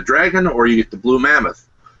get the Red Dragon, or you get the Blue Mammoth.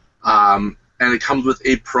 And it comes with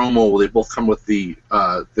a promo. They both come with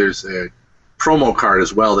there's a promo card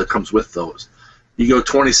as well that comes with those. You go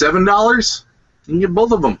 $27, you can get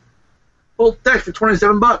both of them. Both decks for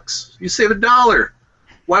 $27. You save $1.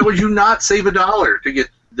 Why would you not save $1 to get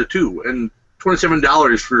the 2? And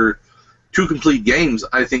 $27 for 2 complete games,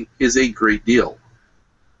 I think, is a great deal.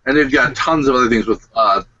 And they've got tons of other things with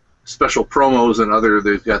special promos and other.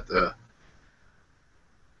 They've got the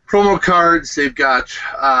promo cards. They've got,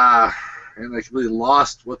 and I completely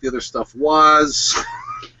lost what the other stuff was.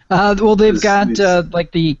 Well, they've got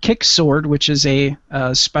like the Kick Sword, which is a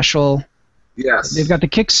special. Yes. They've got the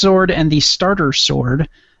Kick Sword and the Starter Sword,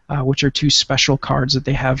 which are 2 special cards that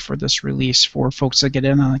they have for this release for folks that get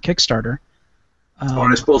in on a Kickstarter.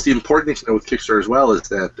 And I suppose the important thing to know with Kickstarter as well is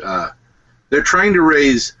that they're trying to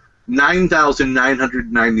raise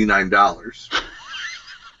 $9,999.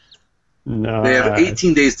 No. They have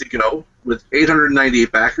 18 days to go. With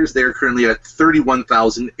 898 backers, they are currently at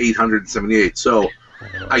 31,878. So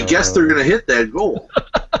I guess they're going to hit that goal.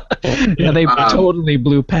 Yeah, they totally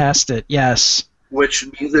blew past it, yes. Which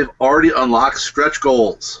means they've already unlocked stretch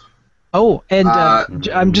goals. Oh, and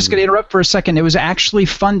I'm just going to interrupt for a second. It was actually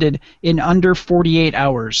funded in under 48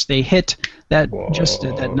 hours. They hit that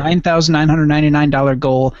that $9,999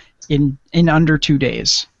 goal in under 2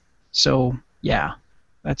 days. So, yeah,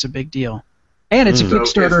 that's a big deal. And it's a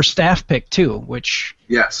Kickstarter staff pick, too, which...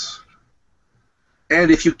 Yes. And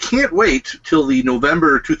if you can't wait till the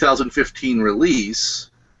November 2015 release,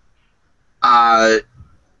 they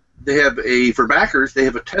have for backers, they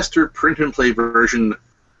have a tester print-and-play version,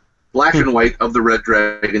 black and white, of the Red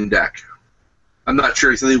Dragon deck. I'm not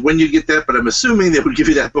sure exactly when you get that, but I'm assuming they would give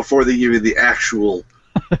you that before they give you the actual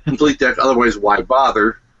complete deck. Otherwise, why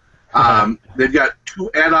bother? They've got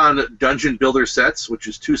 2 add-on dungeon builder sets, which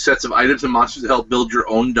is 2 sets of items and monsters to help build your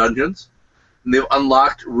own dungeons. And they've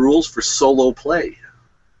unlocked rules for solo play.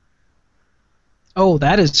 Oh,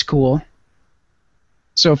 that is cool.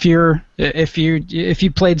 So if you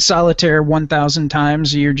played Solitaire 1,000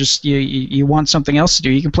 times, you want something else to do,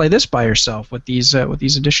 you can play this by yourself with these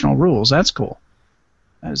additional rules. That's cool.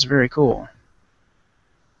 That is very cool.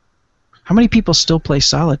 How many people still play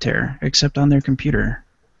Solitaire except on their computer?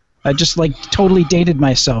 I just totally dated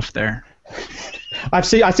myself there. I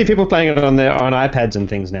see people playing it on iPads and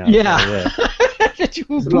things now. Yeah. So, yeah. It's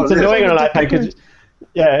annoying on an iPad.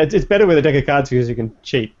 It's better with a deck of cards because you can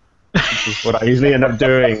cheat, which is what I usually end up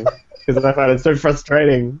doing because I find it so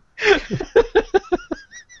frustrating.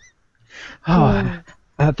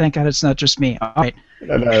 Thank God it's not just me. All right.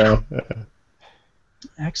 No.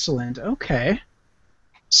 Excellent. Okay.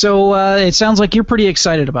 So it sounds like you're pretty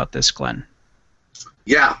excited about this, Glenn.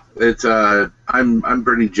 Yeah, it's I'm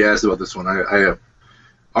pretty jazzed about this one. I have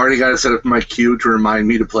already got it set up in my queue to remind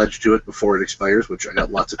me to pledge to it before it expires, which I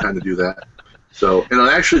got lots of time to do that. So, and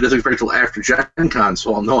it actually doesn't expire until after Gen Con,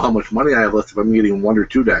 so I'll know how much money I have left if I'm getting 1 or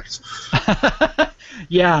 2 decks.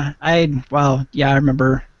 Yeah, I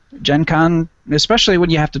remember Gen Con, especially when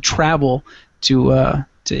you have to travel to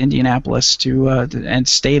Indianapolis and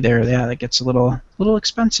stay there. Yeah, that gets a little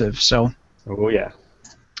expensive. So. Oh yeah.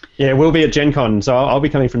 Yeah, we'll be at Gen Con, so I'll be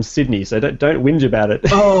coming from Sydney, so don't whinge about it.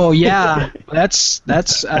 Oh, yeah. That's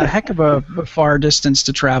a heck of a far distance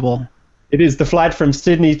to travel. It is. The flight from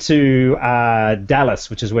Sydney to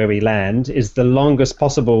Dallas, which is where we land, is the longest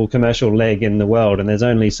possible commercial leg in the world, and there's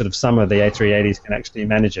only sort of some of the A380s can actually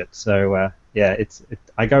manage it. So,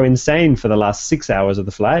 I go insane for the last 6 hours of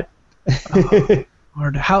the flight. Oh,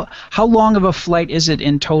 Lord. How long of a flight is it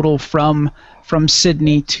in total from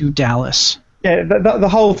Sydney to Dallas? Yeah, the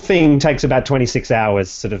whole thing takes about 26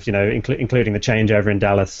 hours, sort of, including the changeover in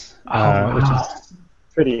Dallas, which is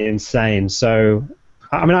pretty insane. So,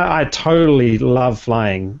 I mean, I totally love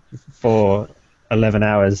flying for 11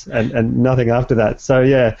 hours and nothing after that. So,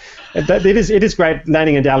 yeah, it is great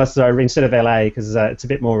landing in Dallas instead of LA because it's a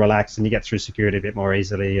bit more relaxed and you get through security a bit more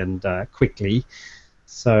easily and quickly.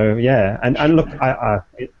 So, yeah, and look, I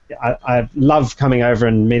love coming over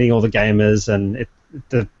and meeting all the gamers and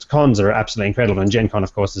the cons are absolutely incredible, and Gen Con,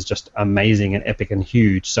 of course, is just amazing and epic and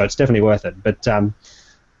huge, so it's definitely worth it. But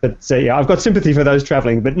I've got sympathy for those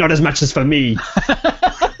traveling, but not as much as for me.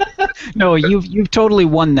 No, you've totally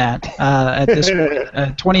won that at this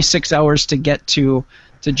point. 26 hours to get to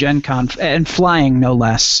Gen Con, and flying no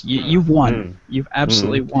less. You've won. You've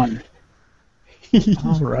absolutely won.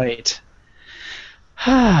 All right.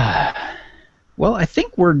 Well, I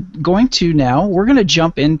think we're going to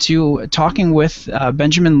jump into talking with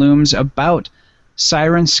Benjamin Looms about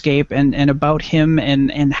Syrinscape and about him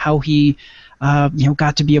and how he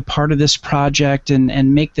got to be a part of this project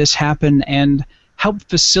and make this happen and help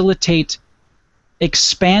facilitate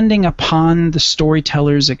expanding upon the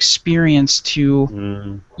storyteller's experience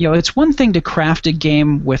to, it's one thing to craft a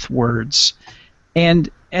game with words, and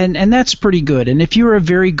that's pretty good. And if you're a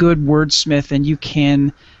very good wordsmith and you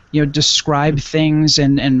can, describe things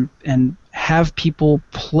and have people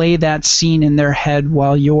play that scene in their head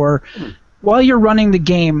while you're running the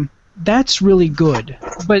game, that's really good.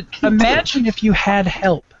 But imagine if you had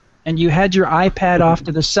help and you had your iPad off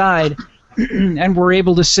to the side and were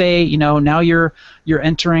able to say, now you're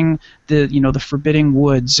entering the Forbidding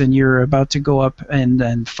Woods and you're about to go up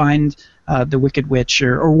and find the Wicked Witch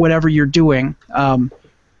or whatever you're doing,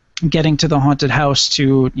 getting to the haunted house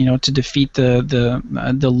to defeat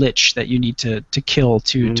the lich that you need to kill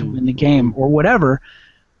to win the game or whatever.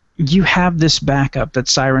 You have this backup that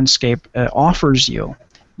Syrinscape offers you.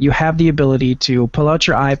 You have the ability to pull out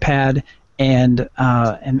your iPad and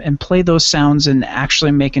play those sounds and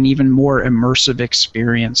actually make an even more immersive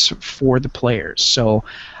experience for the players. So,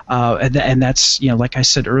 and that's, like I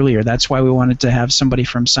said earlier, that's why we wanted to have somebody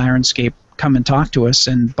from Syrinscape come and talk to us.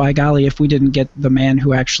 And by golly, if we didn't get the man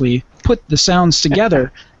who actually put the sounds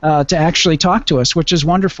together to actually talk to us, which is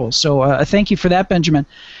wonderful. So thank you for that, Benjamin.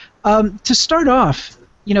 To start off,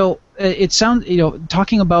 it sounds,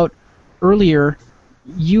 talking about earlier,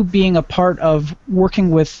 you being a part of working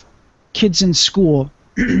with kids in school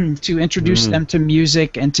to introduce them to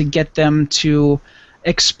music and to get them to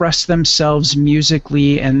express themselves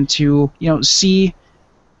musically and to see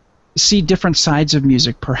different sides of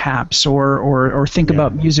music perhaps or think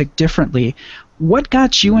about music differently. What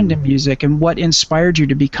got you into music and what inspired you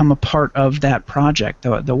to become a part of that project,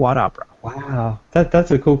 the Watt Opera? Wow,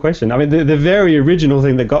 that's a cool question. I mean, the very original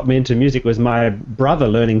thing that got me into music was my brother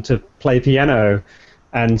learning to play piano.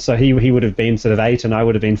 And so he would have been sort of 8 and I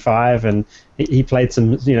would have been 5, and he played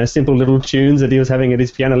some simple little tunes that he was having at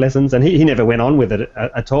his piano lessons, and he never went on with it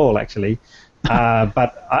at all actually.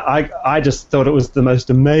 But I just thought it was the most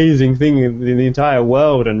amazing thing in the entire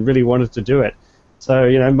world and really wanted to do it. So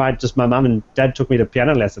my mum and dad took me to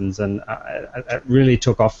piano lessons, and it really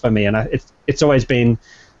took off for me. And it's always been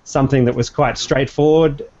something that was quite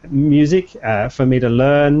straightforward music for me to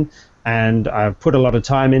learn. And I put a lot of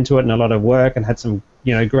time into it and a lot of work and had some,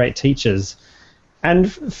 great teachers.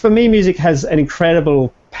 And for me, music has an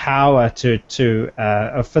incredible power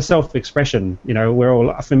for self-expression. We're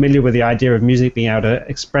all familiar with the idea of music being able to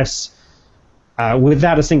express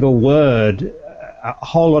without a single word a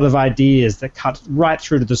whole lot of ideas that cut right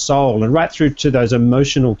through to the soul and right through to those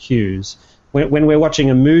emotional cues. When we're watching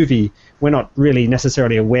a movie, we're not really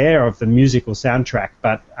necessarily aware of the musical soundtrack,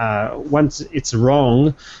 but once it's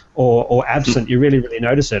wrong or absent, you really, really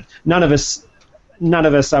notice it. None of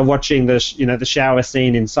us are watching the shower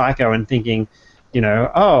scene in Psycho and thinking,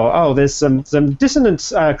 there's some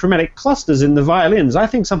dissonant chromatic clusters in the violins. I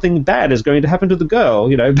think something bad is going to happen to the girl.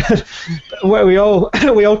 But we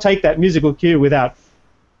all take that musical cue without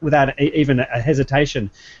even a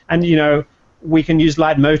hesitation, and we can use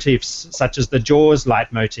leitmotifs such as the Jaws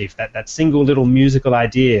leitmotif, that single little musical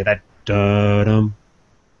idea, that da-dum,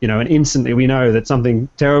 and instantly we know that something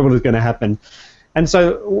terrible is going to happen. And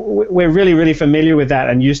so we're really, really familiar with that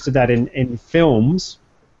and used to that in films.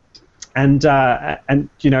 And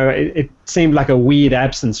it seemed like a weird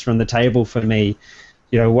absence from the table for me.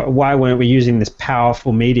 Why weren't we using this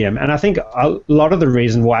powerful medium? And I think a lot of the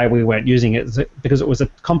reason why we weren't using it is because it was a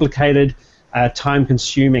complicated,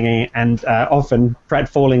 time-consuming and often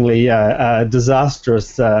pratfallingly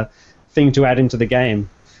disastrous thing to add into the game.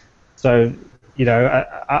 So,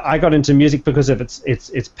 I got into music because of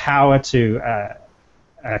its power to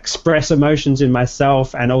express emotions in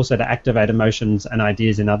myself and also to activate emotions and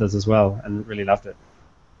ideas in others as well, and really loved it.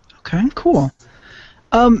 Okay, cool.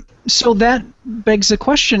 So that begs the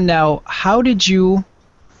question now, how did you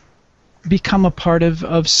become a part of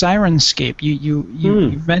Syrinscape?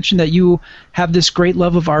 You mentioned that you have this great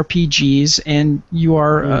love of RPGs and you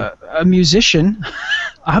are a musician,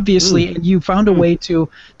 obviously, and you found a way to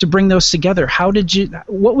bring those together.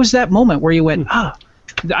 What was that moment where you went,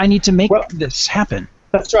 I need to make this happen?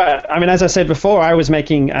 That's right. I mean, as I said before, I was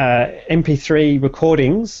making MP3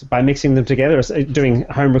 recordings by mixing them together. Doing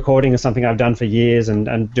home recording is something I've done for years, and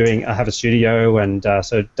I have a studio, and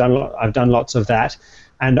so I've done lots of that.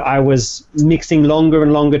 And I was mixing longer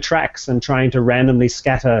and longer tracks and trying to randomly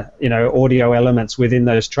scatter, audio elements within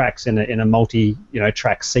those tracks in a multi,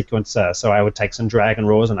 track sequencer. So I would take some drag and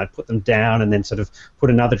raws and I'd put them down, and then sort of put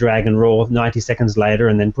another drag and raw 90 seconds later,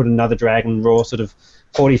 and then put another drag and raw sort of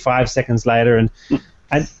 45 seconds later, and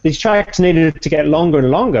these tracks needed to get longer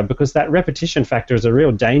and longer because that repetition factor is a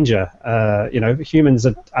real danger. Humans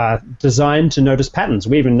are designed to notice patterns.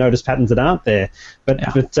 We even notice patterns that aren't there. But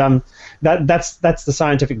that's the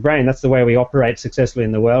scientific brain. That's the way we operate successfully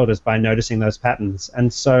in the world, is by noticing those patterns.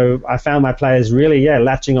 And so I found my players really,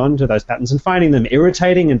 latching on to those patterns and finding them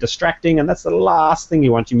irritating and distracting, and that's the last thing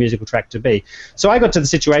you want your musical track to be. So I got to the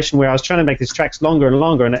situation where I was trying to make these tracks longer and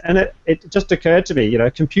longer, and it just occurred to me,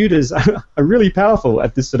 computers are really powerful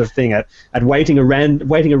at this sort of thing, at waiting a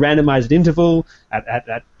randomized interval,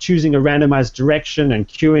 at choosing a randomized direction and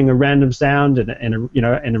cueing a random sound in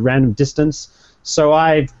a random distance. So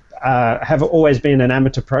I have always been an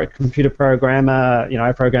amateur computer programmer.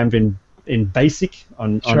 I programmed in BASIC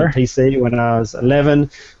on a PC when I was 11.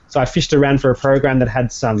 So I fished around for a program that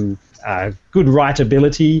had some good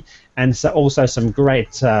writability and also some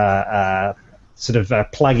great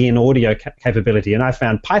plug-in audio capability. And I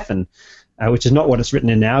found Python, which is not what it's written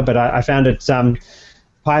in now, but I found it.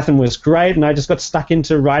 Python was great, and I just got stuck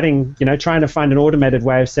into writing, trying to find an automated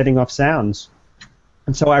way of setting off sounds.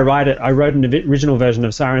 And so I wrote an original version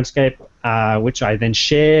of Sirenscape, which I then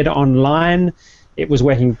shared online. It was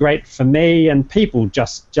working great for me, and people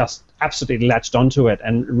just absolutely latched onto it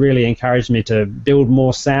and really encouraged me to build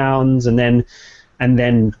more sounds. And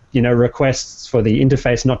then requests for the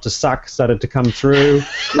interface not to suck started to come through.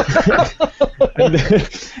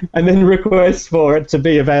 and then requests for it to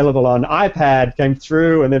be available on iPad came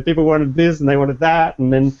through, and then people wanted this and they wanted that,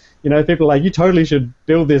 and then people were like, you totally should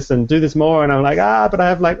build this and do this more, and I'm like, but I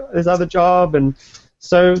have this other job. And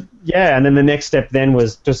so and then the next step then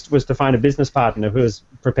was to find a business partner who was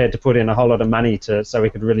prepared to put in a whole lot of money so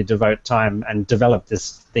we could really devote time and develop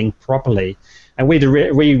this thing properly. And we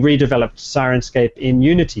redeveloped Sirenscape in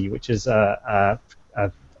Unity, which is a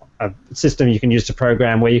system you can use to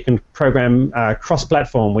program, where you can program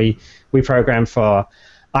cross-platform. We program for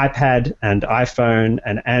iPad and iPhone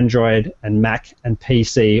and Android and Mac and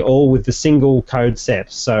PC, all with the single code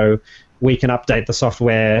set. So we can update the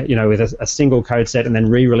software, with a single code set and then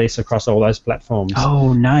re-release across all those platforms.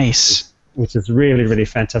 Oh, nice. Which is really, really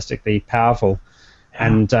fantastically powerful.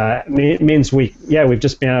 And it means we've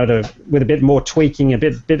just been able to, with a bit more tweaking, a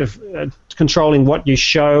bit of controlling what you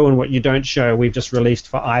show and what you don't show, we've just released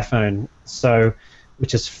for iPhone,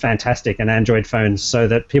 which is fantastic, and Android phones, so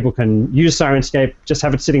that people can use Sirenscape, just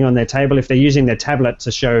have it sitting on their table. If they're using their tablet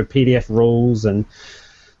to show PDF rules and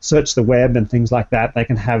search the web and things like that, they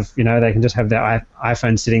can have, they can just have their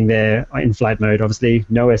iPhone sitting there in flight mode. Obviously,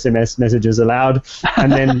 no SMS messages allowed,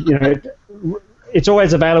 and then it's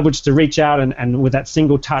always available just to reach out and with that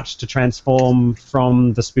single touch to transform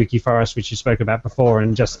from the Spooky Forest, which you spoke about before,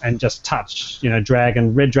 and just touch, Red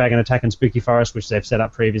Dragon attack in Spooky Forest, which they've set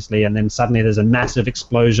up previously, and then suddenly there's a massive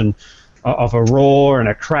explosion of a roar and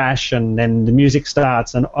a crash, and then the music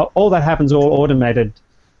starts, and all that happens all automated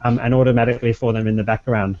and automatically for them in the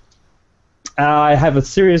background. I have a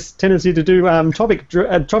serious tendency to do topic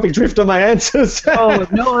drift on my answers. Oh,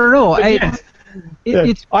 no.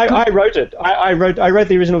 I wrote it. I wrote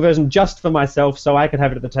the original version just for myself, so I could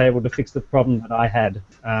have it at the table to fix the problem that I had,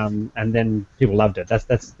 and then people loved it. That's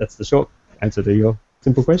the short answer to your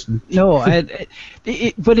simple question. No,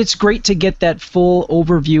 but it's great to get that full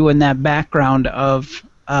overview and that background of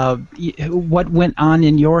what went on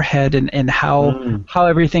in your head and how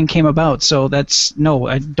everything came about. So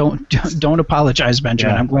don't apologize,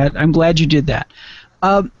 Benjamin. Yeah. I'm glad you did that.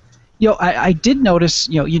 I did notice,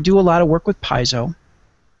 you do a lot of work with Paizo.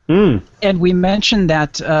 And we mentioned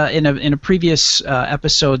that in a previous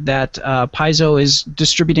episode that Paizo is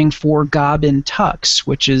distributing for Gob & Tux,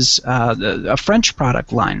 which is a French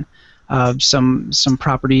product line. Some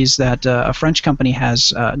properties that a French company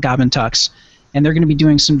has, Gob & Tux, and they're going to be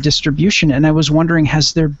doing some distribution. And I was wondering,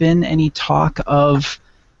 has there been any talk of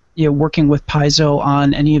working with Paizo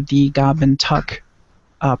on any of the Gob & Tux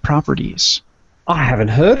properties? I haven't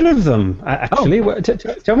heard of them, actually. Oh.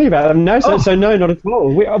 Tell me about them. No, no, not at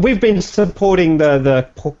all. We've been supporting the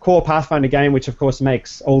core Pathfinder game, which of course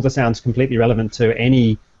makes all the sounds completely relevant to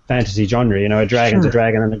any fantasy genre. A dragon's a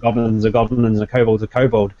dragon, and a goblin's a goblin, and a kobold's a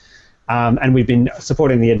kobold. And we've been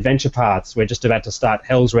supporting the adventure paths. We're just about to start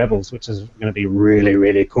Hell's Rebels, which is going to be really,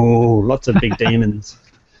 really cool. Lots of big demons.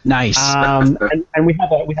 Nice. And we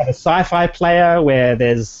have a sci-fi player where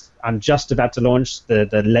I'm just about to launch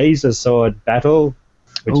the laser sword battle,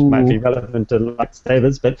 which might be relevant to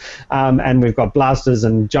lightsabers, but and we've got blasters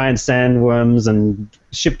and giant sandworms and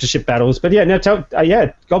ship-to-ship battles. But Gob in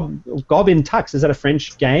Tux, is that a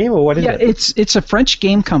French game or what is it? Yeah, it's a French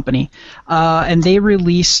game company, and they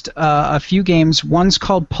released a few games. One's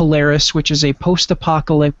called Polaris, which is a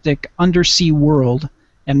post-apocalyptic undersea world,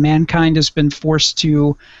 and mankind has been forced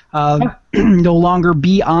to no longer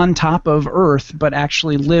be on top of Earth, but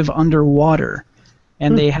actually live underwater.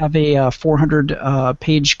 And they have a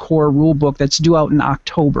 400-page core rulebook that's due out in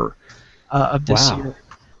October of this year.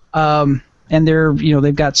 And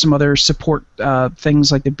they've got some other support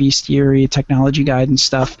things like the Bestiary technology guide and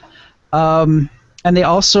stuff. And they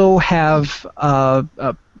also have a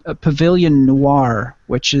Pavilion Noir,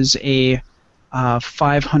 which is another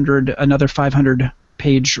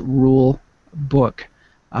 500-page rule book.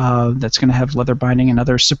 That's going to have leather binding and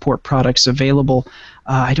other support products available.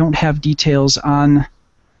 I don't have details on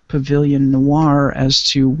Pavilion Noir as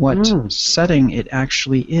to what setting it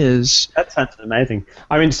actually is. That sounds amazing.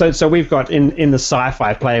 I mean, so we've got in the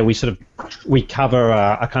sci-fi player, we cover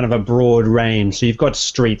a kind of a broad range. So you've got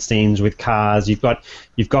street scenes with cars. You've got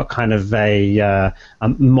kind of a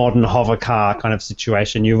modern hover car kind of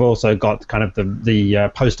situation. You've also got kind of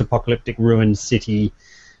the post-apocalyptic ruined city.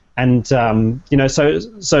 And so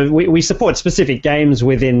we support specific games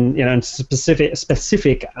within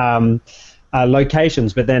specific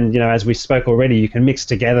locations, but then as we spoke already, you can mix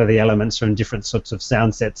together the elements from different sorts of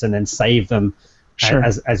sound sets and then save them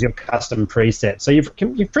as your custom preset. So you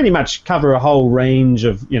pretty much cover a whole range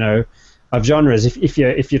of of genres. If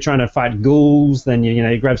you're trying to fight ghouls, then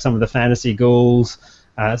you grab some of the fantasy ghouls,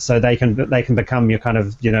 so they can become your kind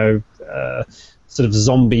of sort of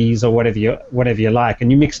zombies or whatever you like,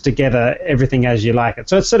 and you mix together everything as you like it.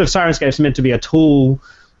 So it's sort of Sirenscape's meant to be a tool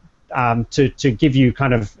to give you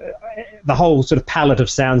kind of the whole sort of palette of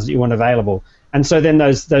sounds that you want available. And so then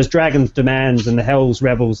those Dragon's Demands and the Hell's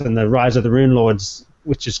Rebels and the Rise of the Rune Lords,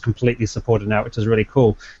 which is completely supported now, which is really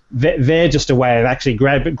cool. They're just a way of actually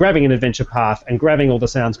grabbing an adventure path and grabbing all the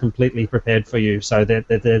sounds completely prepared for you, so that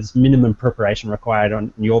there's minimum preparation required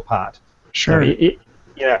on your part. Sure. So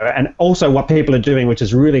and also what people are doing, which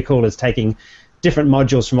is really cool, is taking different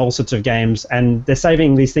modules from all sorts of games, and they're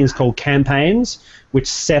saving these things called campaigns, which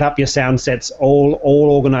set up your sound sets all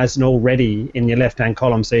organized and all ready in your left-hand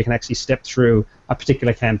column, so you can actually step through a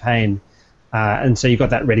particular campaign, and so you've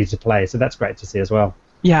got that ready to play. So that's great to see as well.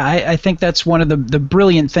 Yeah, I think that's one of the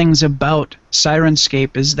brilliant things about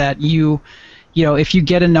Sirenscape is that if you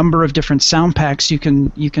get a number of different sound packs, you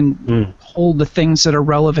can hold the things that are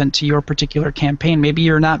relevant to your particular campaign. Maybe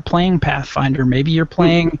you're not playing Pathfinder. Maybe you're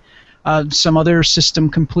playing some other system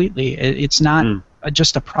completely. It's not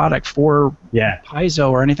just a product for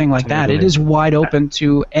Paizo or anything like that. It is wide open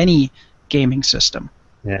to any gaming system.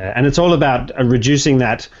 Yeah, and it's all about reducing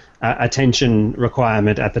that attention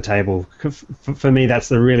requirement at the table. For me, that's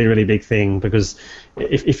the really, really big thing, because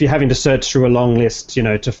if you're having to search through a long list,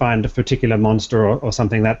 to find a particular monster or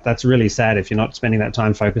something, that's really sad if you're not spending that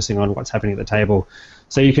time focusing on what's happening at the table.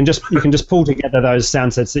 So you can just pull together those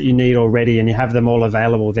sound sets that you need already, and you have them all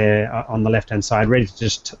available there on the left-hand side, ready to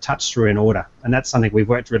just touch through in order. And that's something we've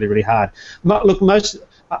worked really, really hard. Look, most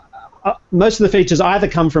of the features either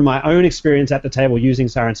come from my own experience at the table using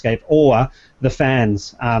Sirenscape, or the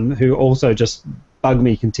fans who also just bug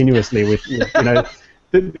me continuously with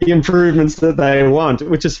the improvements that they want,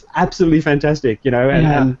 which is absolutely fantastic.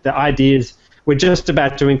 And the ideas. We're just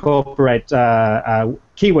about to incorporate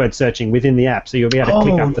keyword searching within the app, so you'll be able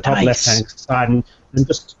to click up the top left-hand side and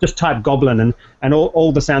just type goblin, and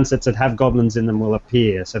all the sound sets that have goblins in them will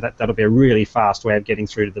appear. So that'll be a really fast way of getting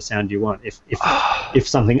through to the sound you want if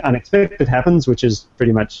something unexpected happens, which is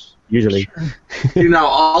pretty much usually. Sure.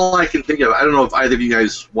 All I can think of, I don't know if either of you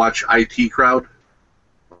guys watch IT Crowd.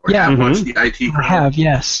 Yeah, watch the IT Crowd. I have,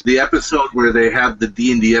 yes. The episode where they have the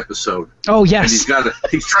D&D episode. Oh, yes. And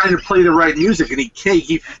he's trying to play the right music, and he can't.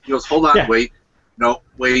 He goes, hold on, wait. No,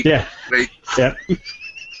 wait. Yeah. Wait. Yep.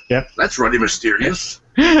 Yep. That's really mysterious.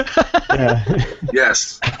 Yeah.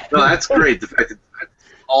 Yes. No, that's great. The fact that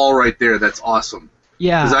all right there, that's awesome.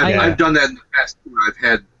 Yeah. Because I've done that in the past too.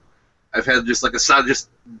 I've had just like a sound,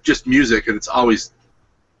 just music, and it's always,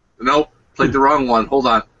 played the wrong one. Hold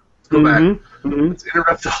on. Let's go back. Mm-hmm. Let's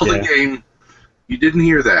interrupt all the game. You didn't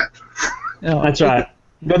hear that. Oh, that's right.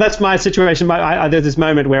 Well, that's my situation. There's this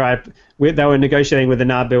moment where they were negotiating with the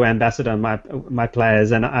Naboo ambassador, my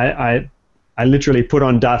players, and I I literally put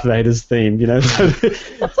on Darth Vader's theme, you know.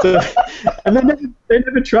 And they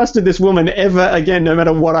never trusted this woman ever again, no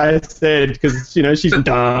matter what I said, because, you know, she's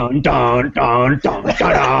dun, dun, dun, dun, dun,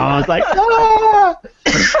 dun. It's like, ah!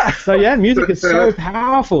 So, yeah, music is so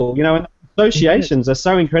powerful, you know, and associations are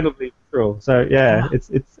so incredibly true. So, yeah,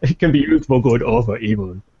 it can be used for good or for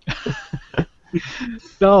evil.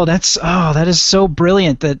 That is so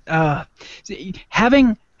brilliant that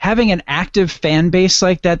having an active fan base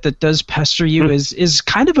like that does pester you is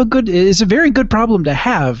kind of a very good problem to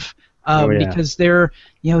have, because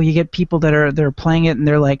you get people that are playing it and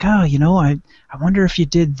they're like, oh, you know, I wonder if you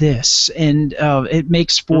did this, and it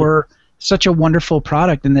makes for such a wonderful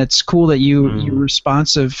product, and that's cool that you're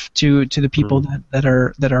responsive to the people that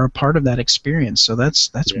are a part of that experience. So that's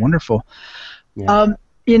wonderful. Yeah.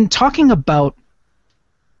 In talking about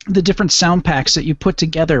the different sound packs that you put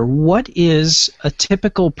together, what is a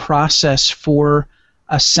typical process for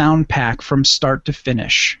a sound pack from start to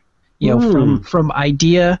finish? You know, from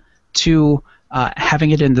idea to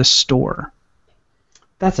having it in the store.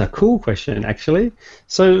 That's a cool question, actually.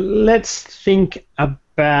 So let's think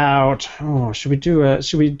about. Should we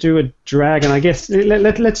do a dragon? I guess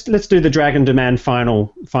let's do the Dragon Demand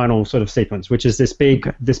final sort of sequence, which is this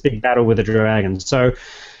big battle with the dragon. So.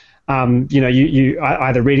 You know, you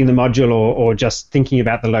either reading the module or just thinking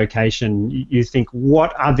about the location, you think,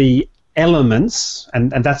 what are the elements,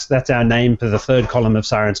 and that's our name for the third column of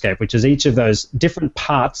Syrinscape, which is each of those different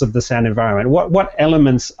parts of the sound environment. What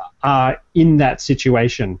elements are in that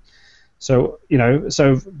situation? So, you know,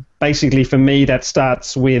 basically for me that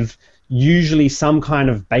starts with usually some kind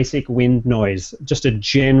of basic wind noise, just a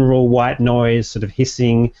general white noise, sort of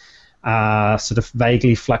hissing, sort of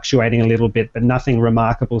vaguely fluctuating a little bit, but nothing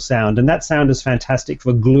remarkable sound. And that sound is fantastic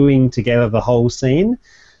for gluing together the whole scene,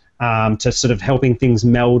 to sort of helping things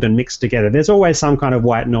meld and mix together. There's always some kind of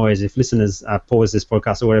white noise. If listeners pause this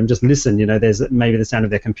podcast or whatever, just listen, you know, there's maybe the sound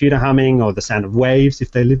of their computer humming, or the sound of waves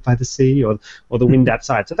if they live by the sea, or the wind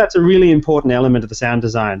outside. So that's a really important element of the sound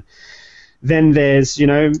design. Then there's, you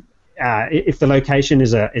know, if the location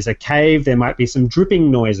is a cave, there might be some dripping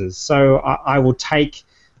noises. So I will take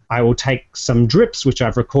some drips, which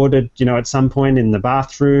I've recorded, you know, at some point in the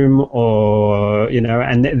bathroom, or, you know,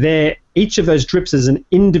 and each of those drips is an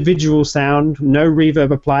individual sound, no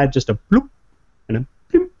reverb applied, just a bloop and a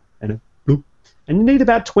bloop and a bloop. And you need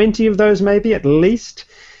about 20 of those maybe at least.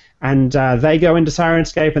 And they go into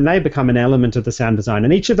Syrinscape and they become an element of the sound design.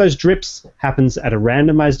 And each of those drips happens at a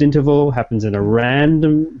randomized interval, happens in a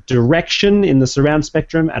random direction in the surround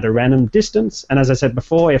spectrum at a random distance. And as I said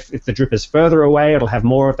before, if the drip is further away, it'll have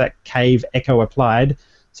more of that cave echo applied.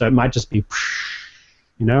 So it might just be,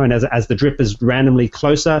 you know, and as the drip is randomly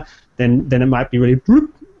closer, then it might be really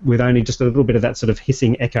with only just a little bit of that sort of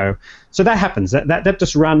hissing echo. So that happens. That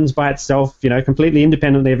just runs by itself, you know, completely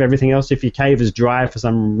independently of everything else. If your cave is dry for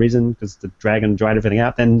some reason, because the dragon dried everything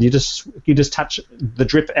out, then you just touch the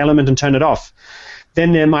drip element and turn it off.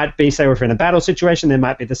 Then there might be, say if we're in a battle situation, there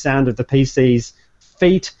might be the sound of the PC's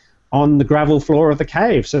feet on the gravel floor of the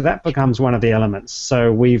cave. So that becomes one of the elements.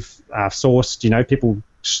 So we've sourced, you know, people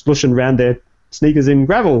slushing around their sneakers in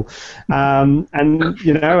gravel, and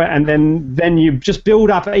you know, and then you just build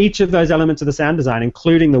up each of those elements of the sound design,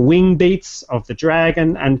 including the wing beats of the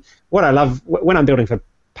dragon. And what I love when I'm building for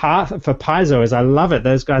Paizo is I love it.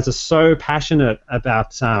 Those guys are so passionate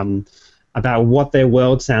about what their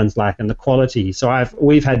world sounds like and the quality. So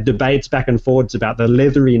we've had debates back and forwards about the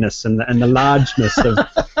leatheriness and the largeness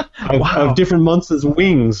of different monsters'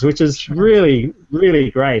 wings, which is really, really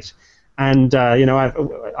great. And you know,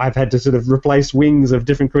 I've had to sort of replace wings of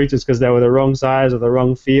different creatures because they were the wrong size or the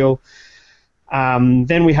wrong feel.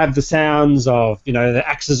 Then we have the sounds of, you know, the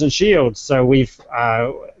axes and shields. So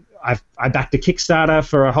I backed a Kickstarter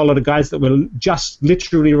for a whole lot of guys that were just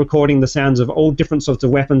literally recording the sounds of all different sorts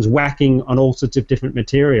of weapons whacking on all sorts of different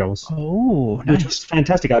materials. Oh, nice. Which was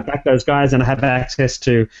fantastic. I backed those guys and I have access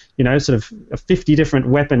to, you know, sort of 50 different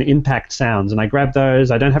weapon impact sounds. And I grab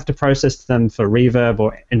those. I don't have to process them for reverb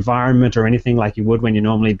or environment or anything like you would when you're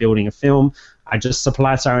normally building a film. I just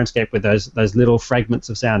supply Syrinscape with those little fragments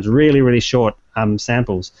of sounds, really, really short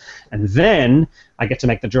samples. And then I get to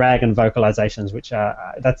make the dragon vocalizations, which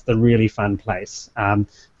that's the really fun place.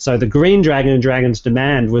 So the Green Dragon in Dragon's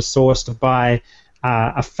Demand was sourced by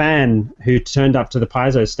a fan who turned up to the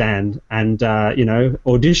Paizo stand and, you know,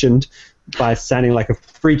 auditioned by sounding like a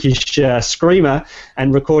freakish screamer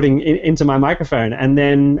and recording into my microphone. And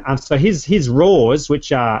then so his roars,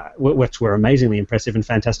 which were amazingly impressive and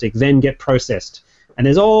fantastic, then get processed. And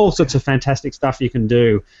there's all sorts of fantastic stuff you can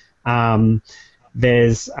do.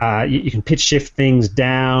 There's you can pitch shift things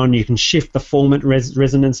down. You can shift the formant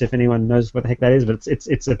resonance, if anyone knows what the heck that is. But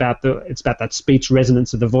it's about that speech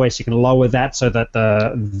resonance of the voice. You can lower that so that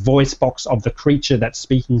the voice box of the creature that's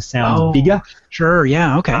speaking sounds bigger. Sure.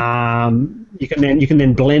 Yeah. Okay. You can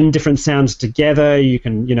then blend different sounds together. You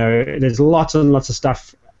can there's lots and lots of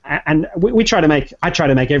stuff. And I try to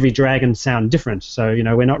make every dragon sound different. So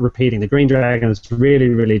we're not repeating. The green dragon is really,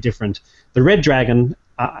 really different. The red dragon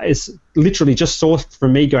is literally just sourced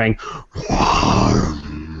from me going,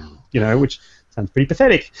 which sounds pretty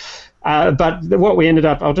pathetic. But what we ended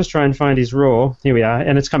up, I'll just try and find his raw. Here we are,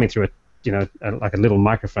 and it's coming through like a little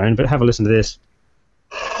microphone. But have a listen to this.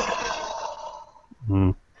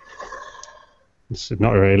 It's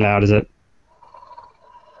not very loud, is it?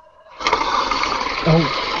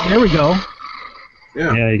 Oh, there we go.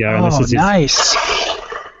 Yeah. There you go. Oh, and this is nice.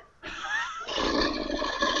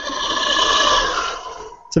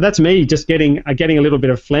 So that's me just getting a little bit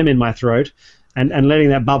of phlegm in my throat and letting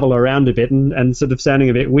that bubble around a bit and sort of sounding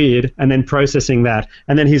a bit weird and then processing that.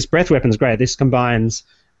 And then his breath weapon's great. This combines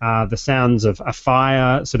the sounds of a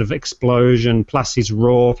fire, sort of explosion, plus his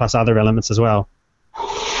roar, plus other elements as well.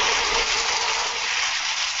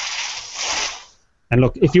 And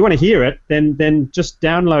look, if you want to hear it, then just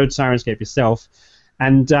download Syrinscape yourself.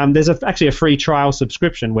 And there's actually a free trial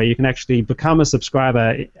subscription where you can actually become a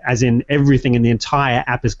subscriber, as in everything in the entire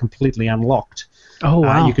app is completely unlocked. Oh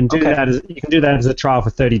wow! You can do that as a trial for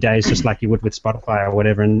 30 days, just like you would with Spotify or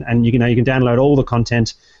whatever. And you can download all the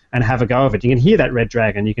content and have a go of it. You can hear that red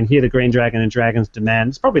dragon. You can hear the green dragon and Dragon's Demand.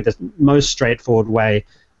 It's probably the most straightforward way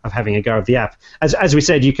of having a go of the app. As we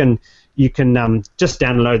said, you can just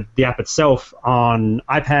download the app itself on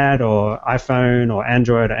iPad or iPhone or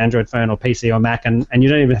Android phone or PC or Mac, and you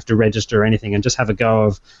don't even have to register or anything, and just have a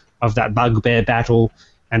go of that bugbear battle,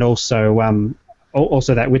 and also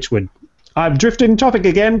that Witchwood. I've drifted in topic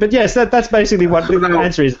again, but yes, that's basically what the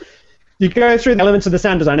answer is. You go through the elements of the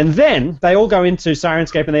sound design, and then they all go into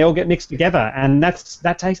Syrinscape, and they all get mixed together, and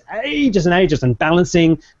that takes ages and ages. And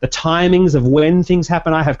balancing the timings of when things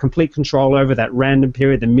happen, I have complete control over that random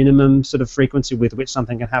period, the minimum sort of frequency with which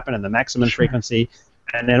something can happen, and the maximum frequency,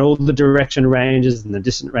 and then all the direction ranges and the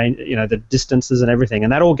distant range, the distances and everything,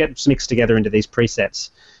 and that all gets mixed together into these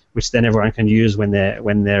presets, which then everyone can use when they've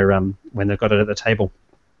got it at the table.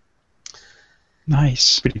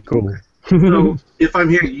 Nice. Pretty cool. So, if I'm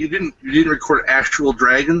hearing, you didn't record actual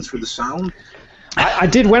dragons for the sound? I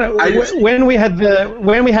did when we had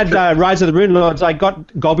Rise of the Rune Lords. I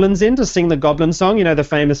got goblins in to sing the goblin song, the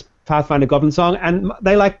famous Pathfinder goblin song, and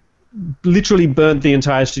they literally burnt the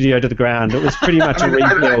entire studio to the ground. It was pretty much a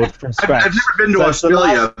rebuild from scratch. I've never been to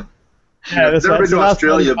Australia. I've never been to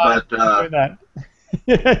Australia, but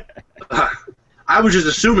I was just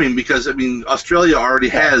assuming because Australia already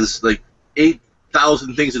has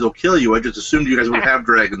 8,000 things that'll kill you. I just assumed you guys would have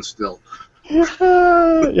dragons still.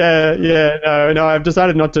 No. I've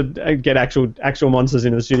decided not to get actual monsters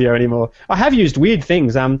into the studio anymore. I have used weird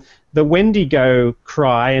things. The Wendigo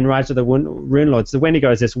cry in Rise of the Rune Lords. The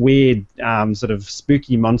Wendigo is this weird sort of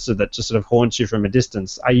spooky monster that just sort of haunts you from a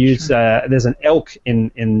distance. I use there's an elk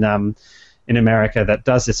in America that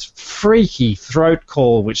does this freaky throat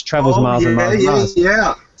call which travels miles and miles and miles.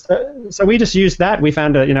 Yeah. So we just used that. We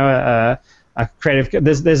found a creative.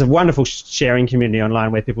 There's a wonderful sharing community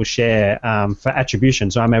online where people share for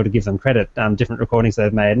attribution, so I'm able to give them credit, different recordings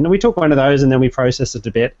they've made, and we took one of those and then we processed it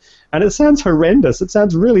a bit, and it sounds horrendous. It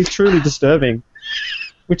sounds really truly disturbing,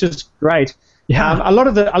 which is great. Yeah. A lot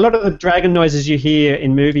of the dragon noises you hear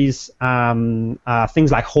in movies are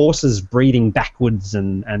things like horses breathing backwards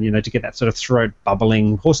and to get that sort of throat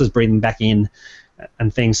bubbling, horses breathing back in,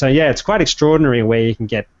 and things. So yeah, it's quite extraordinary where you can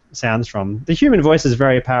get sounds from. The human voice is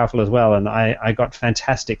very powerful as well, and I got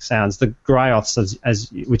fantastic sounds. The Grioths,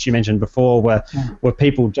 as which you mentioned before, were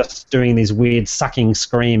people just doing these weird sucking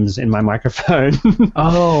screams in my microphone.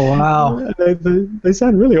 Oh wow! They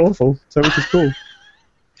sound really awful, which is cool.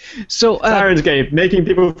 So Syrinscape, making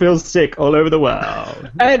people feel sick all over the world.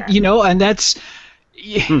 And that's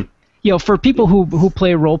for people who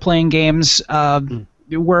play role-playing games.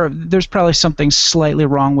 Where there's probably something slightly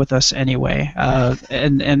wrong with us anyway,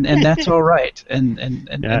 and that's all right,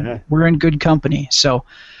 and we're in good company. So,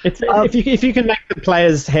 if you can make the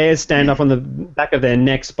players' hair stand up on the back of their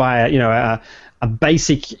necks by a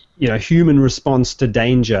basic human response to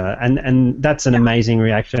danger, and that's an amazing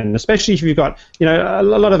reaction. Especially if you've got a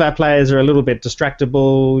lot of our players are a little bit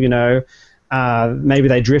distractible, maybe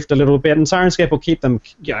they drift a little bit, and Syrinscape will keep them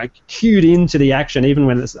cued into the action even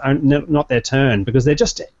when it's not their turn, because they're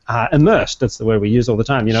just immersed. That's the word we use all the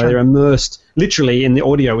time. They're immersed literally in the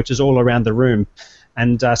audio, which is all around the room,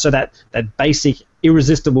 And so that basic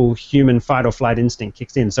irresistible human fight or flight instinct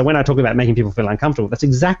kicks in. So when I talk about making people feel uncomfortable, that's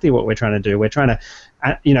exactly what we're trying to do. We're trying to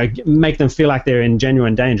make them feel like they're in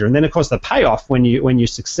genuine danger. And then of course the payoff when you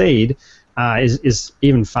succeed is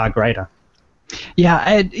even far greater.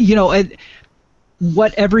 Yeah,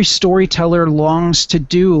 what every storyteller longs to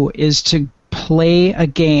do is to play a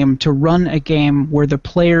game, to run a game where the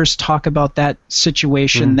players talk about that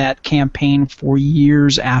situation, that campaign for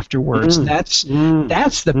years afterwards. That's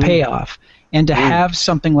the payoff. And to have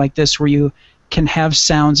something like this where you can have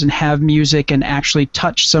sounds and have music and actually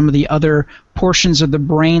touch some of the other portions of the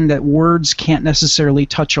brain that words can't necessarily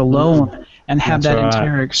touch alone and have that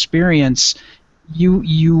entire experience,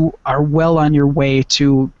 you are well on your way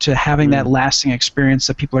to having that lasting experience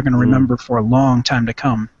that people are going to remember for a long time to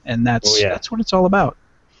come. And that's what it's all about.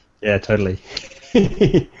 Yeah, totally.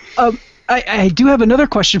 I do have another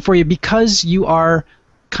question for you, because you are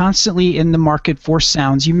constantly in the market for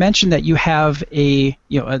sounds. You mentioned that you have a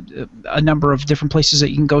number of different places that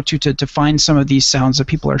you can go to find some of these sounds that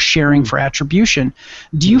people are sharing for attribution.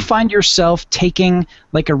 Do you find yourself taking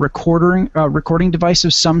like a recording device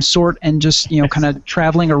of some sort and just kind of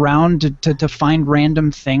traveling around to find random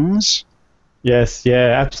things? Yes,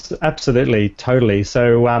 yeah, absolutely, totally.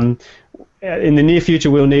 So in the near future,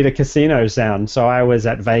 we'll need a casino sound. So I was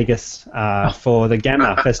at Vegas for the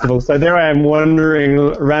Gamma Festival. So there I am wandering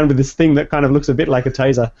around with this thing that kind of looks a bit like a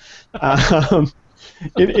taser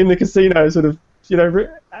in the casino, sort of,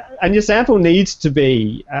 and your sample needs to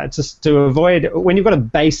be, just to avoid, when you've got a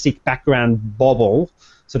basic background bobble,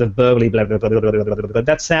 sort of burbly, blah, blah, blah, blah, blah, blah, blah,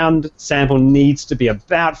 that sound sample needs to be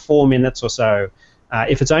about 4 minutes or so.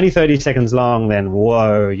 If it's only 30 seconds long, then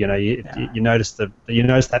whoa, you notice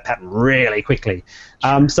that pattern really quickly.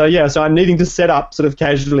 So I'm needing to set up sort of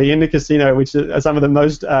casually in the casino, which are some of the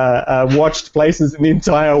most watched places in the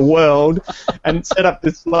entire world, and set up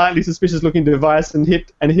this slightly suspicious-looking device and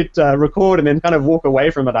hit record, and then kind of walk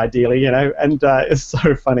away from it, ideally, and it's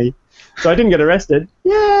so funny. So I didn't get arrested.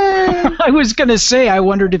 Yay! I was gonna say, I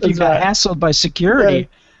wondered if you got hassled by security. Yeah.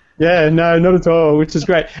 Yeah, no, not at all, which is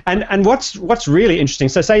great. And what's really interesting,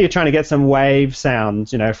 so say you're trying to get some wave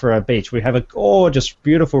sounds, for a beach. We have a gorgeous,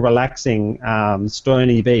 beautiful, relaxing,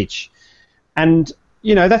 stony beach. And,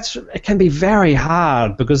 it can be very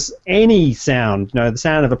hard, because any sound, the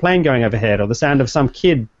sound of a plane going overhead, or the sound of some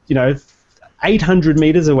kid, 800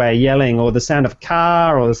 meters away yelling, or the sound of a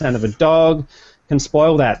car, or the sound of a dog, can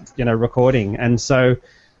spoil that, recording. And so...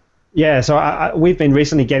 yeah, so we've been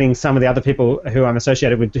recently getting some of the other people who I'm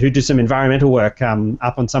associated with who do some environmental work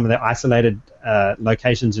up on some of the isolated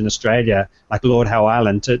locations in Australia, like Lord Howe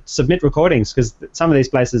Island, to submit recordings, because some of these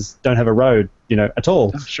places don't have a road, at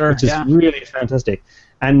all, which is really fantastic.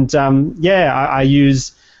 And I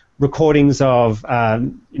use recordings of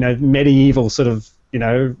medieval sort of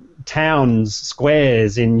towns,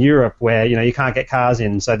 squares in Europe where you can't get cars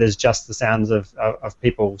in, so there's just the sounds of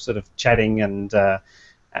people sort of chatting, and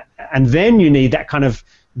then you need that kind of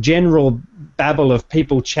general babble of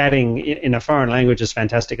people chatting in a foreign language is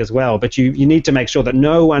fantastic as well. But you need to make sure that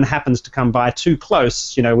no one happens to come by too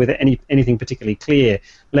close, with anything particularly clear,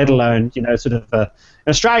 let alone, sort of an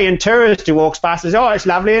Australian tourist who walks past and says, "Oh, it's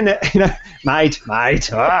lovely, isn't it?" Mate.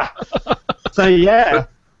 Ah. So, yeah.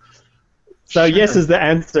 So, yes is the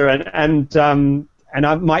answer.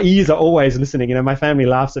 And my ears are always listening. My family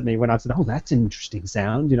laughs at me when I said, "Oh, that's an interesting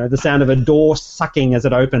sound." The sound of a door sucking as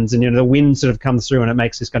it opens, and the wind sort of comes through, and it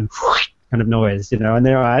makes this kind of noise. And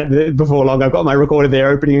there, before long, I've got my recorder there,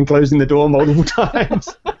 opening and closing the door multiple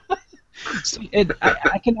times. So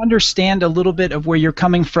I can understand a little bit of where you're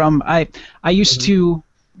coming from. I used to,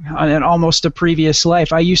 in almost a previous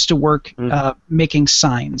life, I used to work making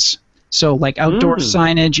signs. So like outdoor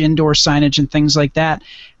signage, indoor signage, and things like that.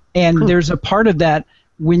 And there's a part of that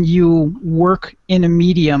when you work in a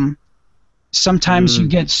medium, sometimes you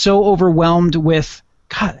get so overwhelmed with,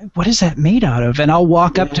 God, what is that made out of? And I'll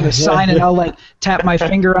walk up to a sign and I'll tap my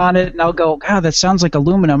finger on it and I'll go, God, that sounds like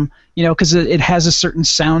aluminum, because it has a certain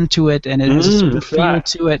sound to it and it has a certain feel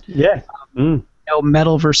to it. Yeah.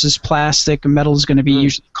 Metal versus plastic. Metal is going to be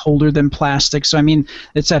usually colder than plastic. So,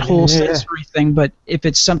 it's that whole sensory thing. But if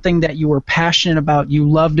it's something that you were passionate about, you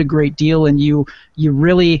loved a great deal, and you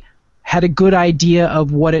really had a good idea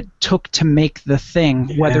of what it took to make the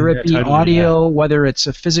thing, whether it be audio, whether it's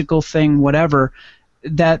a physical thing, whatever,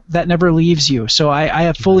 that never leaves you. So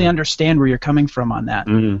I fully understand where you're coming from on that.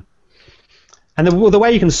 And the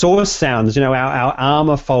way you can source sounds, our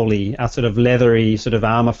armor foley, our sort of leathery sort of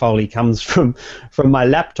armor foley comes from my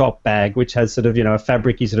laptop bag, which has sort of, a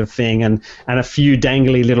fabricy sort of thing and a few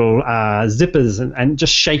dangly little zippers, and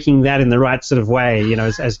just shaking that in the right sort of way,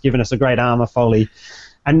 has given us a great armor foley.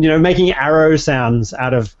 And, making arrow sounds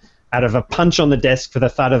out of a punch on the desk for the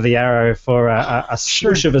thud of the arrow, for a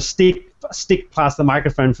swoosh of a stick past the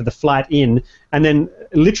microphone for the flight in, and then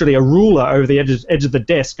literally a ruler over the edge of the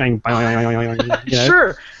desk going bang,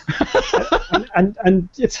 Sure. and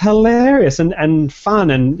it's hilarious and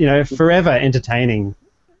fun and forever entertaining.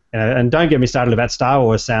 And don't get me started about Star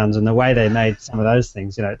Wars sounds and the way they made some of those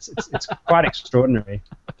things. It's quite extraordinary.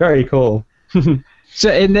 Very cool. So,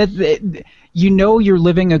 and that you're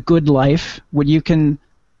living a good life when you can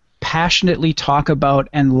passionately talk about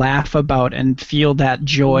and laugh about and feel that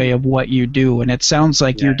joy of what you do, and it sounds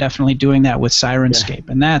like you're definitely doing that with Syrinscape,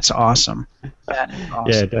 and that's awesome. That is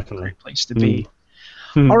awesome. Yeah, definitely. Great place to be.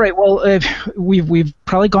 All right, well, we've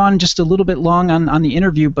probably gone just a little bit long on the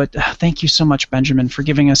interview, but thank you so much, Benjamin, for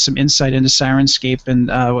giving us some insight into Syrinscape,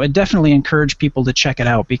 and I definitely encourage people to check it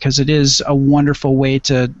out because it is a wonderful way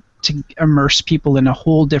to immerse people in a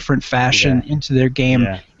whole different fashion into their game.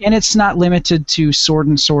 Yeah. And it's not limited to sword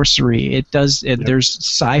and sorcery. There's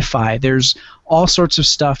sci-fi, there's all sorts of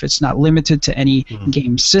stuff. It's not limited to any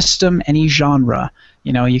game system, any genre.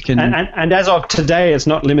 You can... And as of today, it's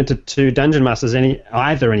not limited to Dungeon Masters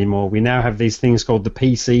either anymore. We now have these things called the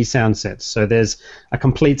PC sound sets. So there's a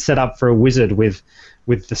complete setup for a wizard with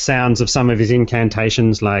the sounds of some of his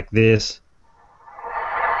incantations like this.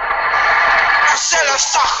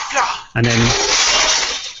 And then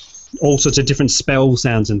all sorts of different spell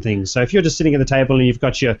sounds and things. So if you're just sitting at the table and you've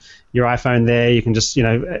got your iPhone there, you can just,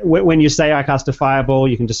 when you say I cast a fireball,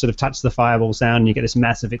 you can just sort of touch the fireball sound and you get this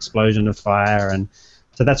massive explosion of fire. And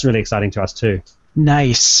so that's really exciting to us too.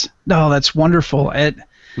 Nice. Oh, that's wonderful.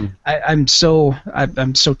 I'm so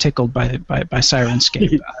tickled by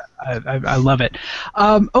Syrinscape. I love it.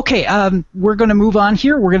 Okay, we're going to move on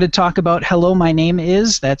here. We're going to talk about Hello, My Name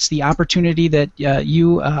Is. That's the opportunity that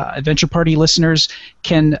you Adventure Party listeners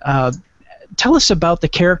can tell us about the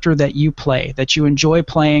character that you play, that you enjoy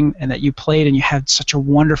playing, and that you played and you had such a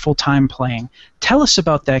wonderful time playing. Tell us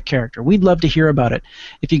about that character. We'd love to hear about it.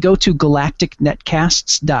 If you go to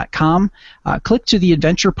galacticnetcasts.com, click to the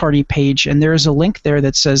Adventure Party page, and there is a link there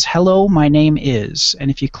that says, Hello, My Name Is.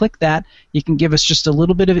 And if you click that, you can give us just a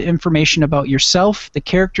little bit of information about yourself, the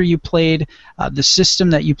character you played, the system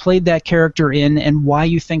that you played that character in, and why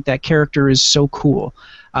you think that character is so cool.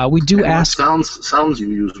 We do ask... Sounds you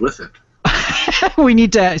use with it. we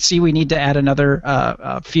need to add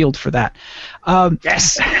another field for that.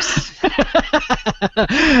 Yes.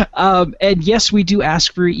 And yes, we do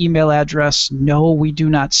ask for your email address. No, we do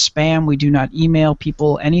not spam. We do not email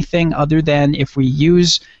people anything other than if we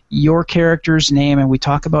use your character's name and we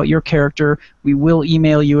talk about your character, we will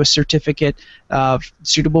email you a certificate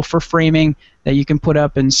suitable for framing that you can put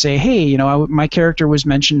up and say, hey, my character was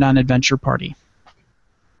mentioned on Adventure Party.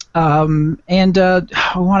 I want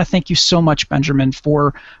to thank you so much, Benjamin,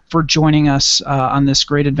 for joining us on this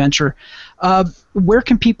great adventure. Where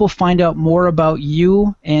can people find out more about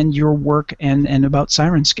you and your work and about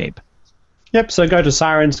Syrinscape? Yep, so go to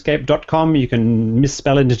Syrinscape.com. You can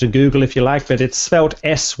misspell it into Google if you like, but it's spelled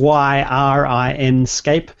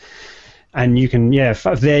Syrinscape. And you can,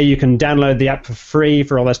 there you can download the app for free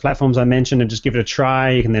for all those platforms I mentioned and just give it a try.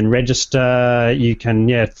 You can then register. You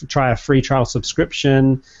can, try a free trial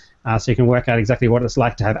subscription. So you can work out exactly what it's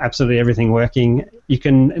like to have absolutely everything working. You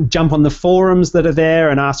can jump on the forums that are there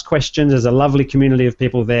and ask questions. There's a lovely community of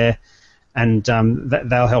people there, and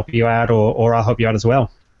they'll help you out, or I'll help you out as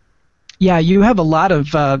well. Yeah, you have a lot of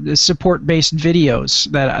support-based videos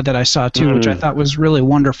that I saw too, which I thought was really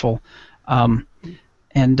wonderful.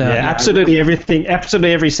 Absolutely everything,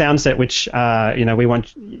 absolutely every sound set which we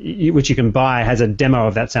want, which you can buy, has a demo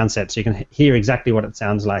of that sound set, so you can hear exactly what it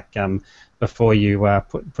sounds like before you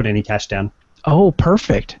put any cash down. Oh,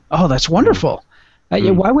 perfect! Oh, that's wonderful.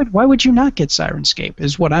 Why would you not get Syrinscape?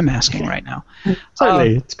 Is what I'm asking right now.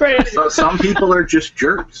 Totally, it's great. So some people are just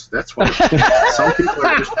jerks. That's why. Some people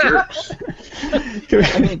are just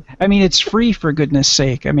jerks. I mean, it's free, for goodness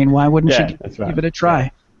sake. I mean, why wouldn't you give it a try? Yeah.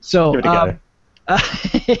 So. Give it a go.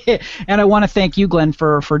 And I want to thank you, Glenn,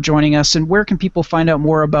 for joining us. And where can people find out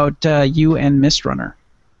more about you and Mistrunner?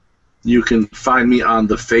 You can find me on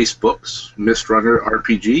the Facebooks, Mistrunner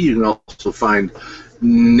RPG. You can also find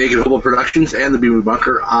Naked Hobo Productions and the BB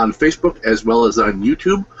Bunker on Facebook as well as on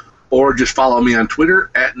YouTube, or just follow me on Twitter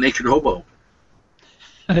at Naked Hobo.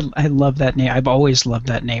 I love that name. I've always loved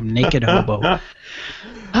that name, Naked Hobo.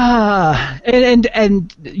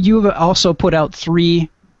 And you've also put out 3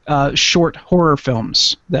 short horror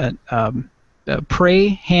films that Prey,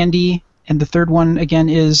 Handy, and the third one again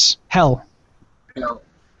is Hell. Hell.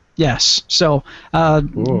 Yes, so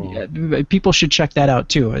people should check that out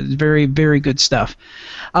too. It's very, very good stuff.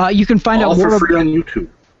 You can find all out for more free on YouTube.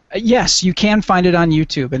 Yes, you can find it on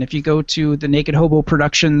YouTube, and if you go to the Naked Hobo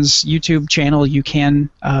Productions YouTube channel, you can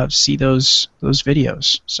see those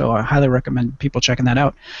videos. So I highly recommend people checking that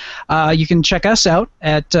out. You can check us out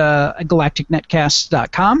at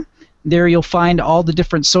galacticnetcasts.com. There you'll find all the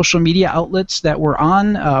different social media outlets that we're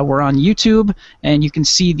on. We're on YouTube, and you can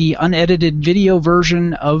see the unedited video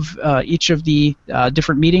version of each of the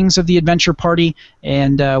different meetings of the Adventure Party,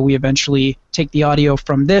 and we eventually take the audio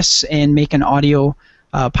from this and make an audio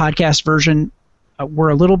podcast version. We're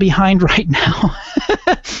a little behind right now.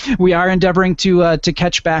 We are endeavoring to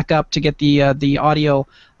catch back up to get the audio,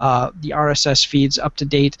 the RSS feeds up to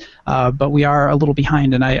date, but we are a little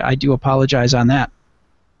behind, and I do apologize on that.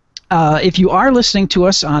 If you are listening to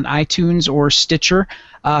us on iTunes or Stitcher,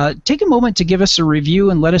 take a moment to give us a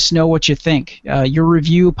review and let us know what you think. Your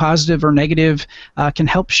review, positive or negative, can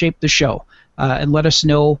help shape the show and let us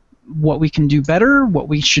know what we can do better, what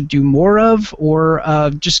we should do more of, or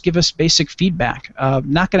just give us basic feedback.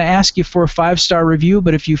 Not going to ask you for a 5-star review,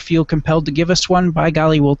 but if you feel compelled to give us one, by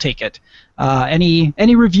golly, we'll take it.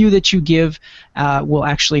 Any review that you give will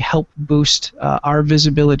actually help boost our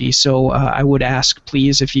visibility. So I would ask,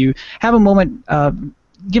 please, if you have a moment,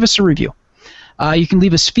 give us a review. You can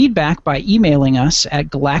leave us feedback by emailing us at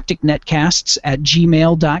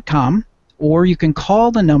galacticnetcasts@gmail.com. Or you can call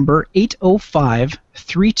the number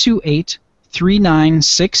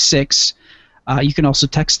 805-328-3966. You can also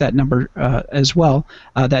text that number as well.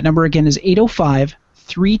 That number again is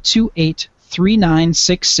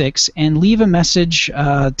 805-328-3966, and leave a message,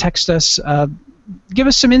 text us, give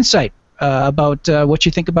us some insight about what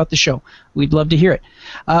you think about the show. We'd love to hear it.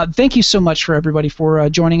 Thank you so much for everybody for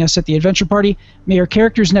joining us at the Adventure Party. May your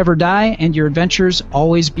characters never die and your adventures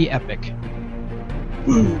always be epic.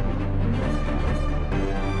 Woo.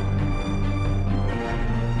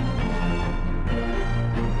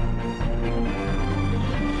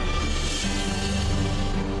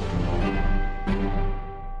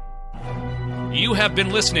 You have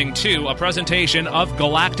been listening to a presentation of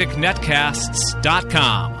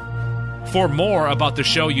GalacticNetcasts.com. For more about the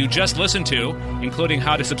show you just listened to, including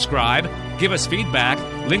how to subscribe, give us feedback,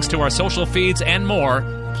 links to our social feeds, and more,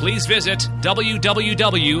 please visit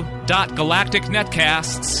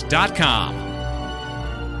www.galacticnetcasts.com.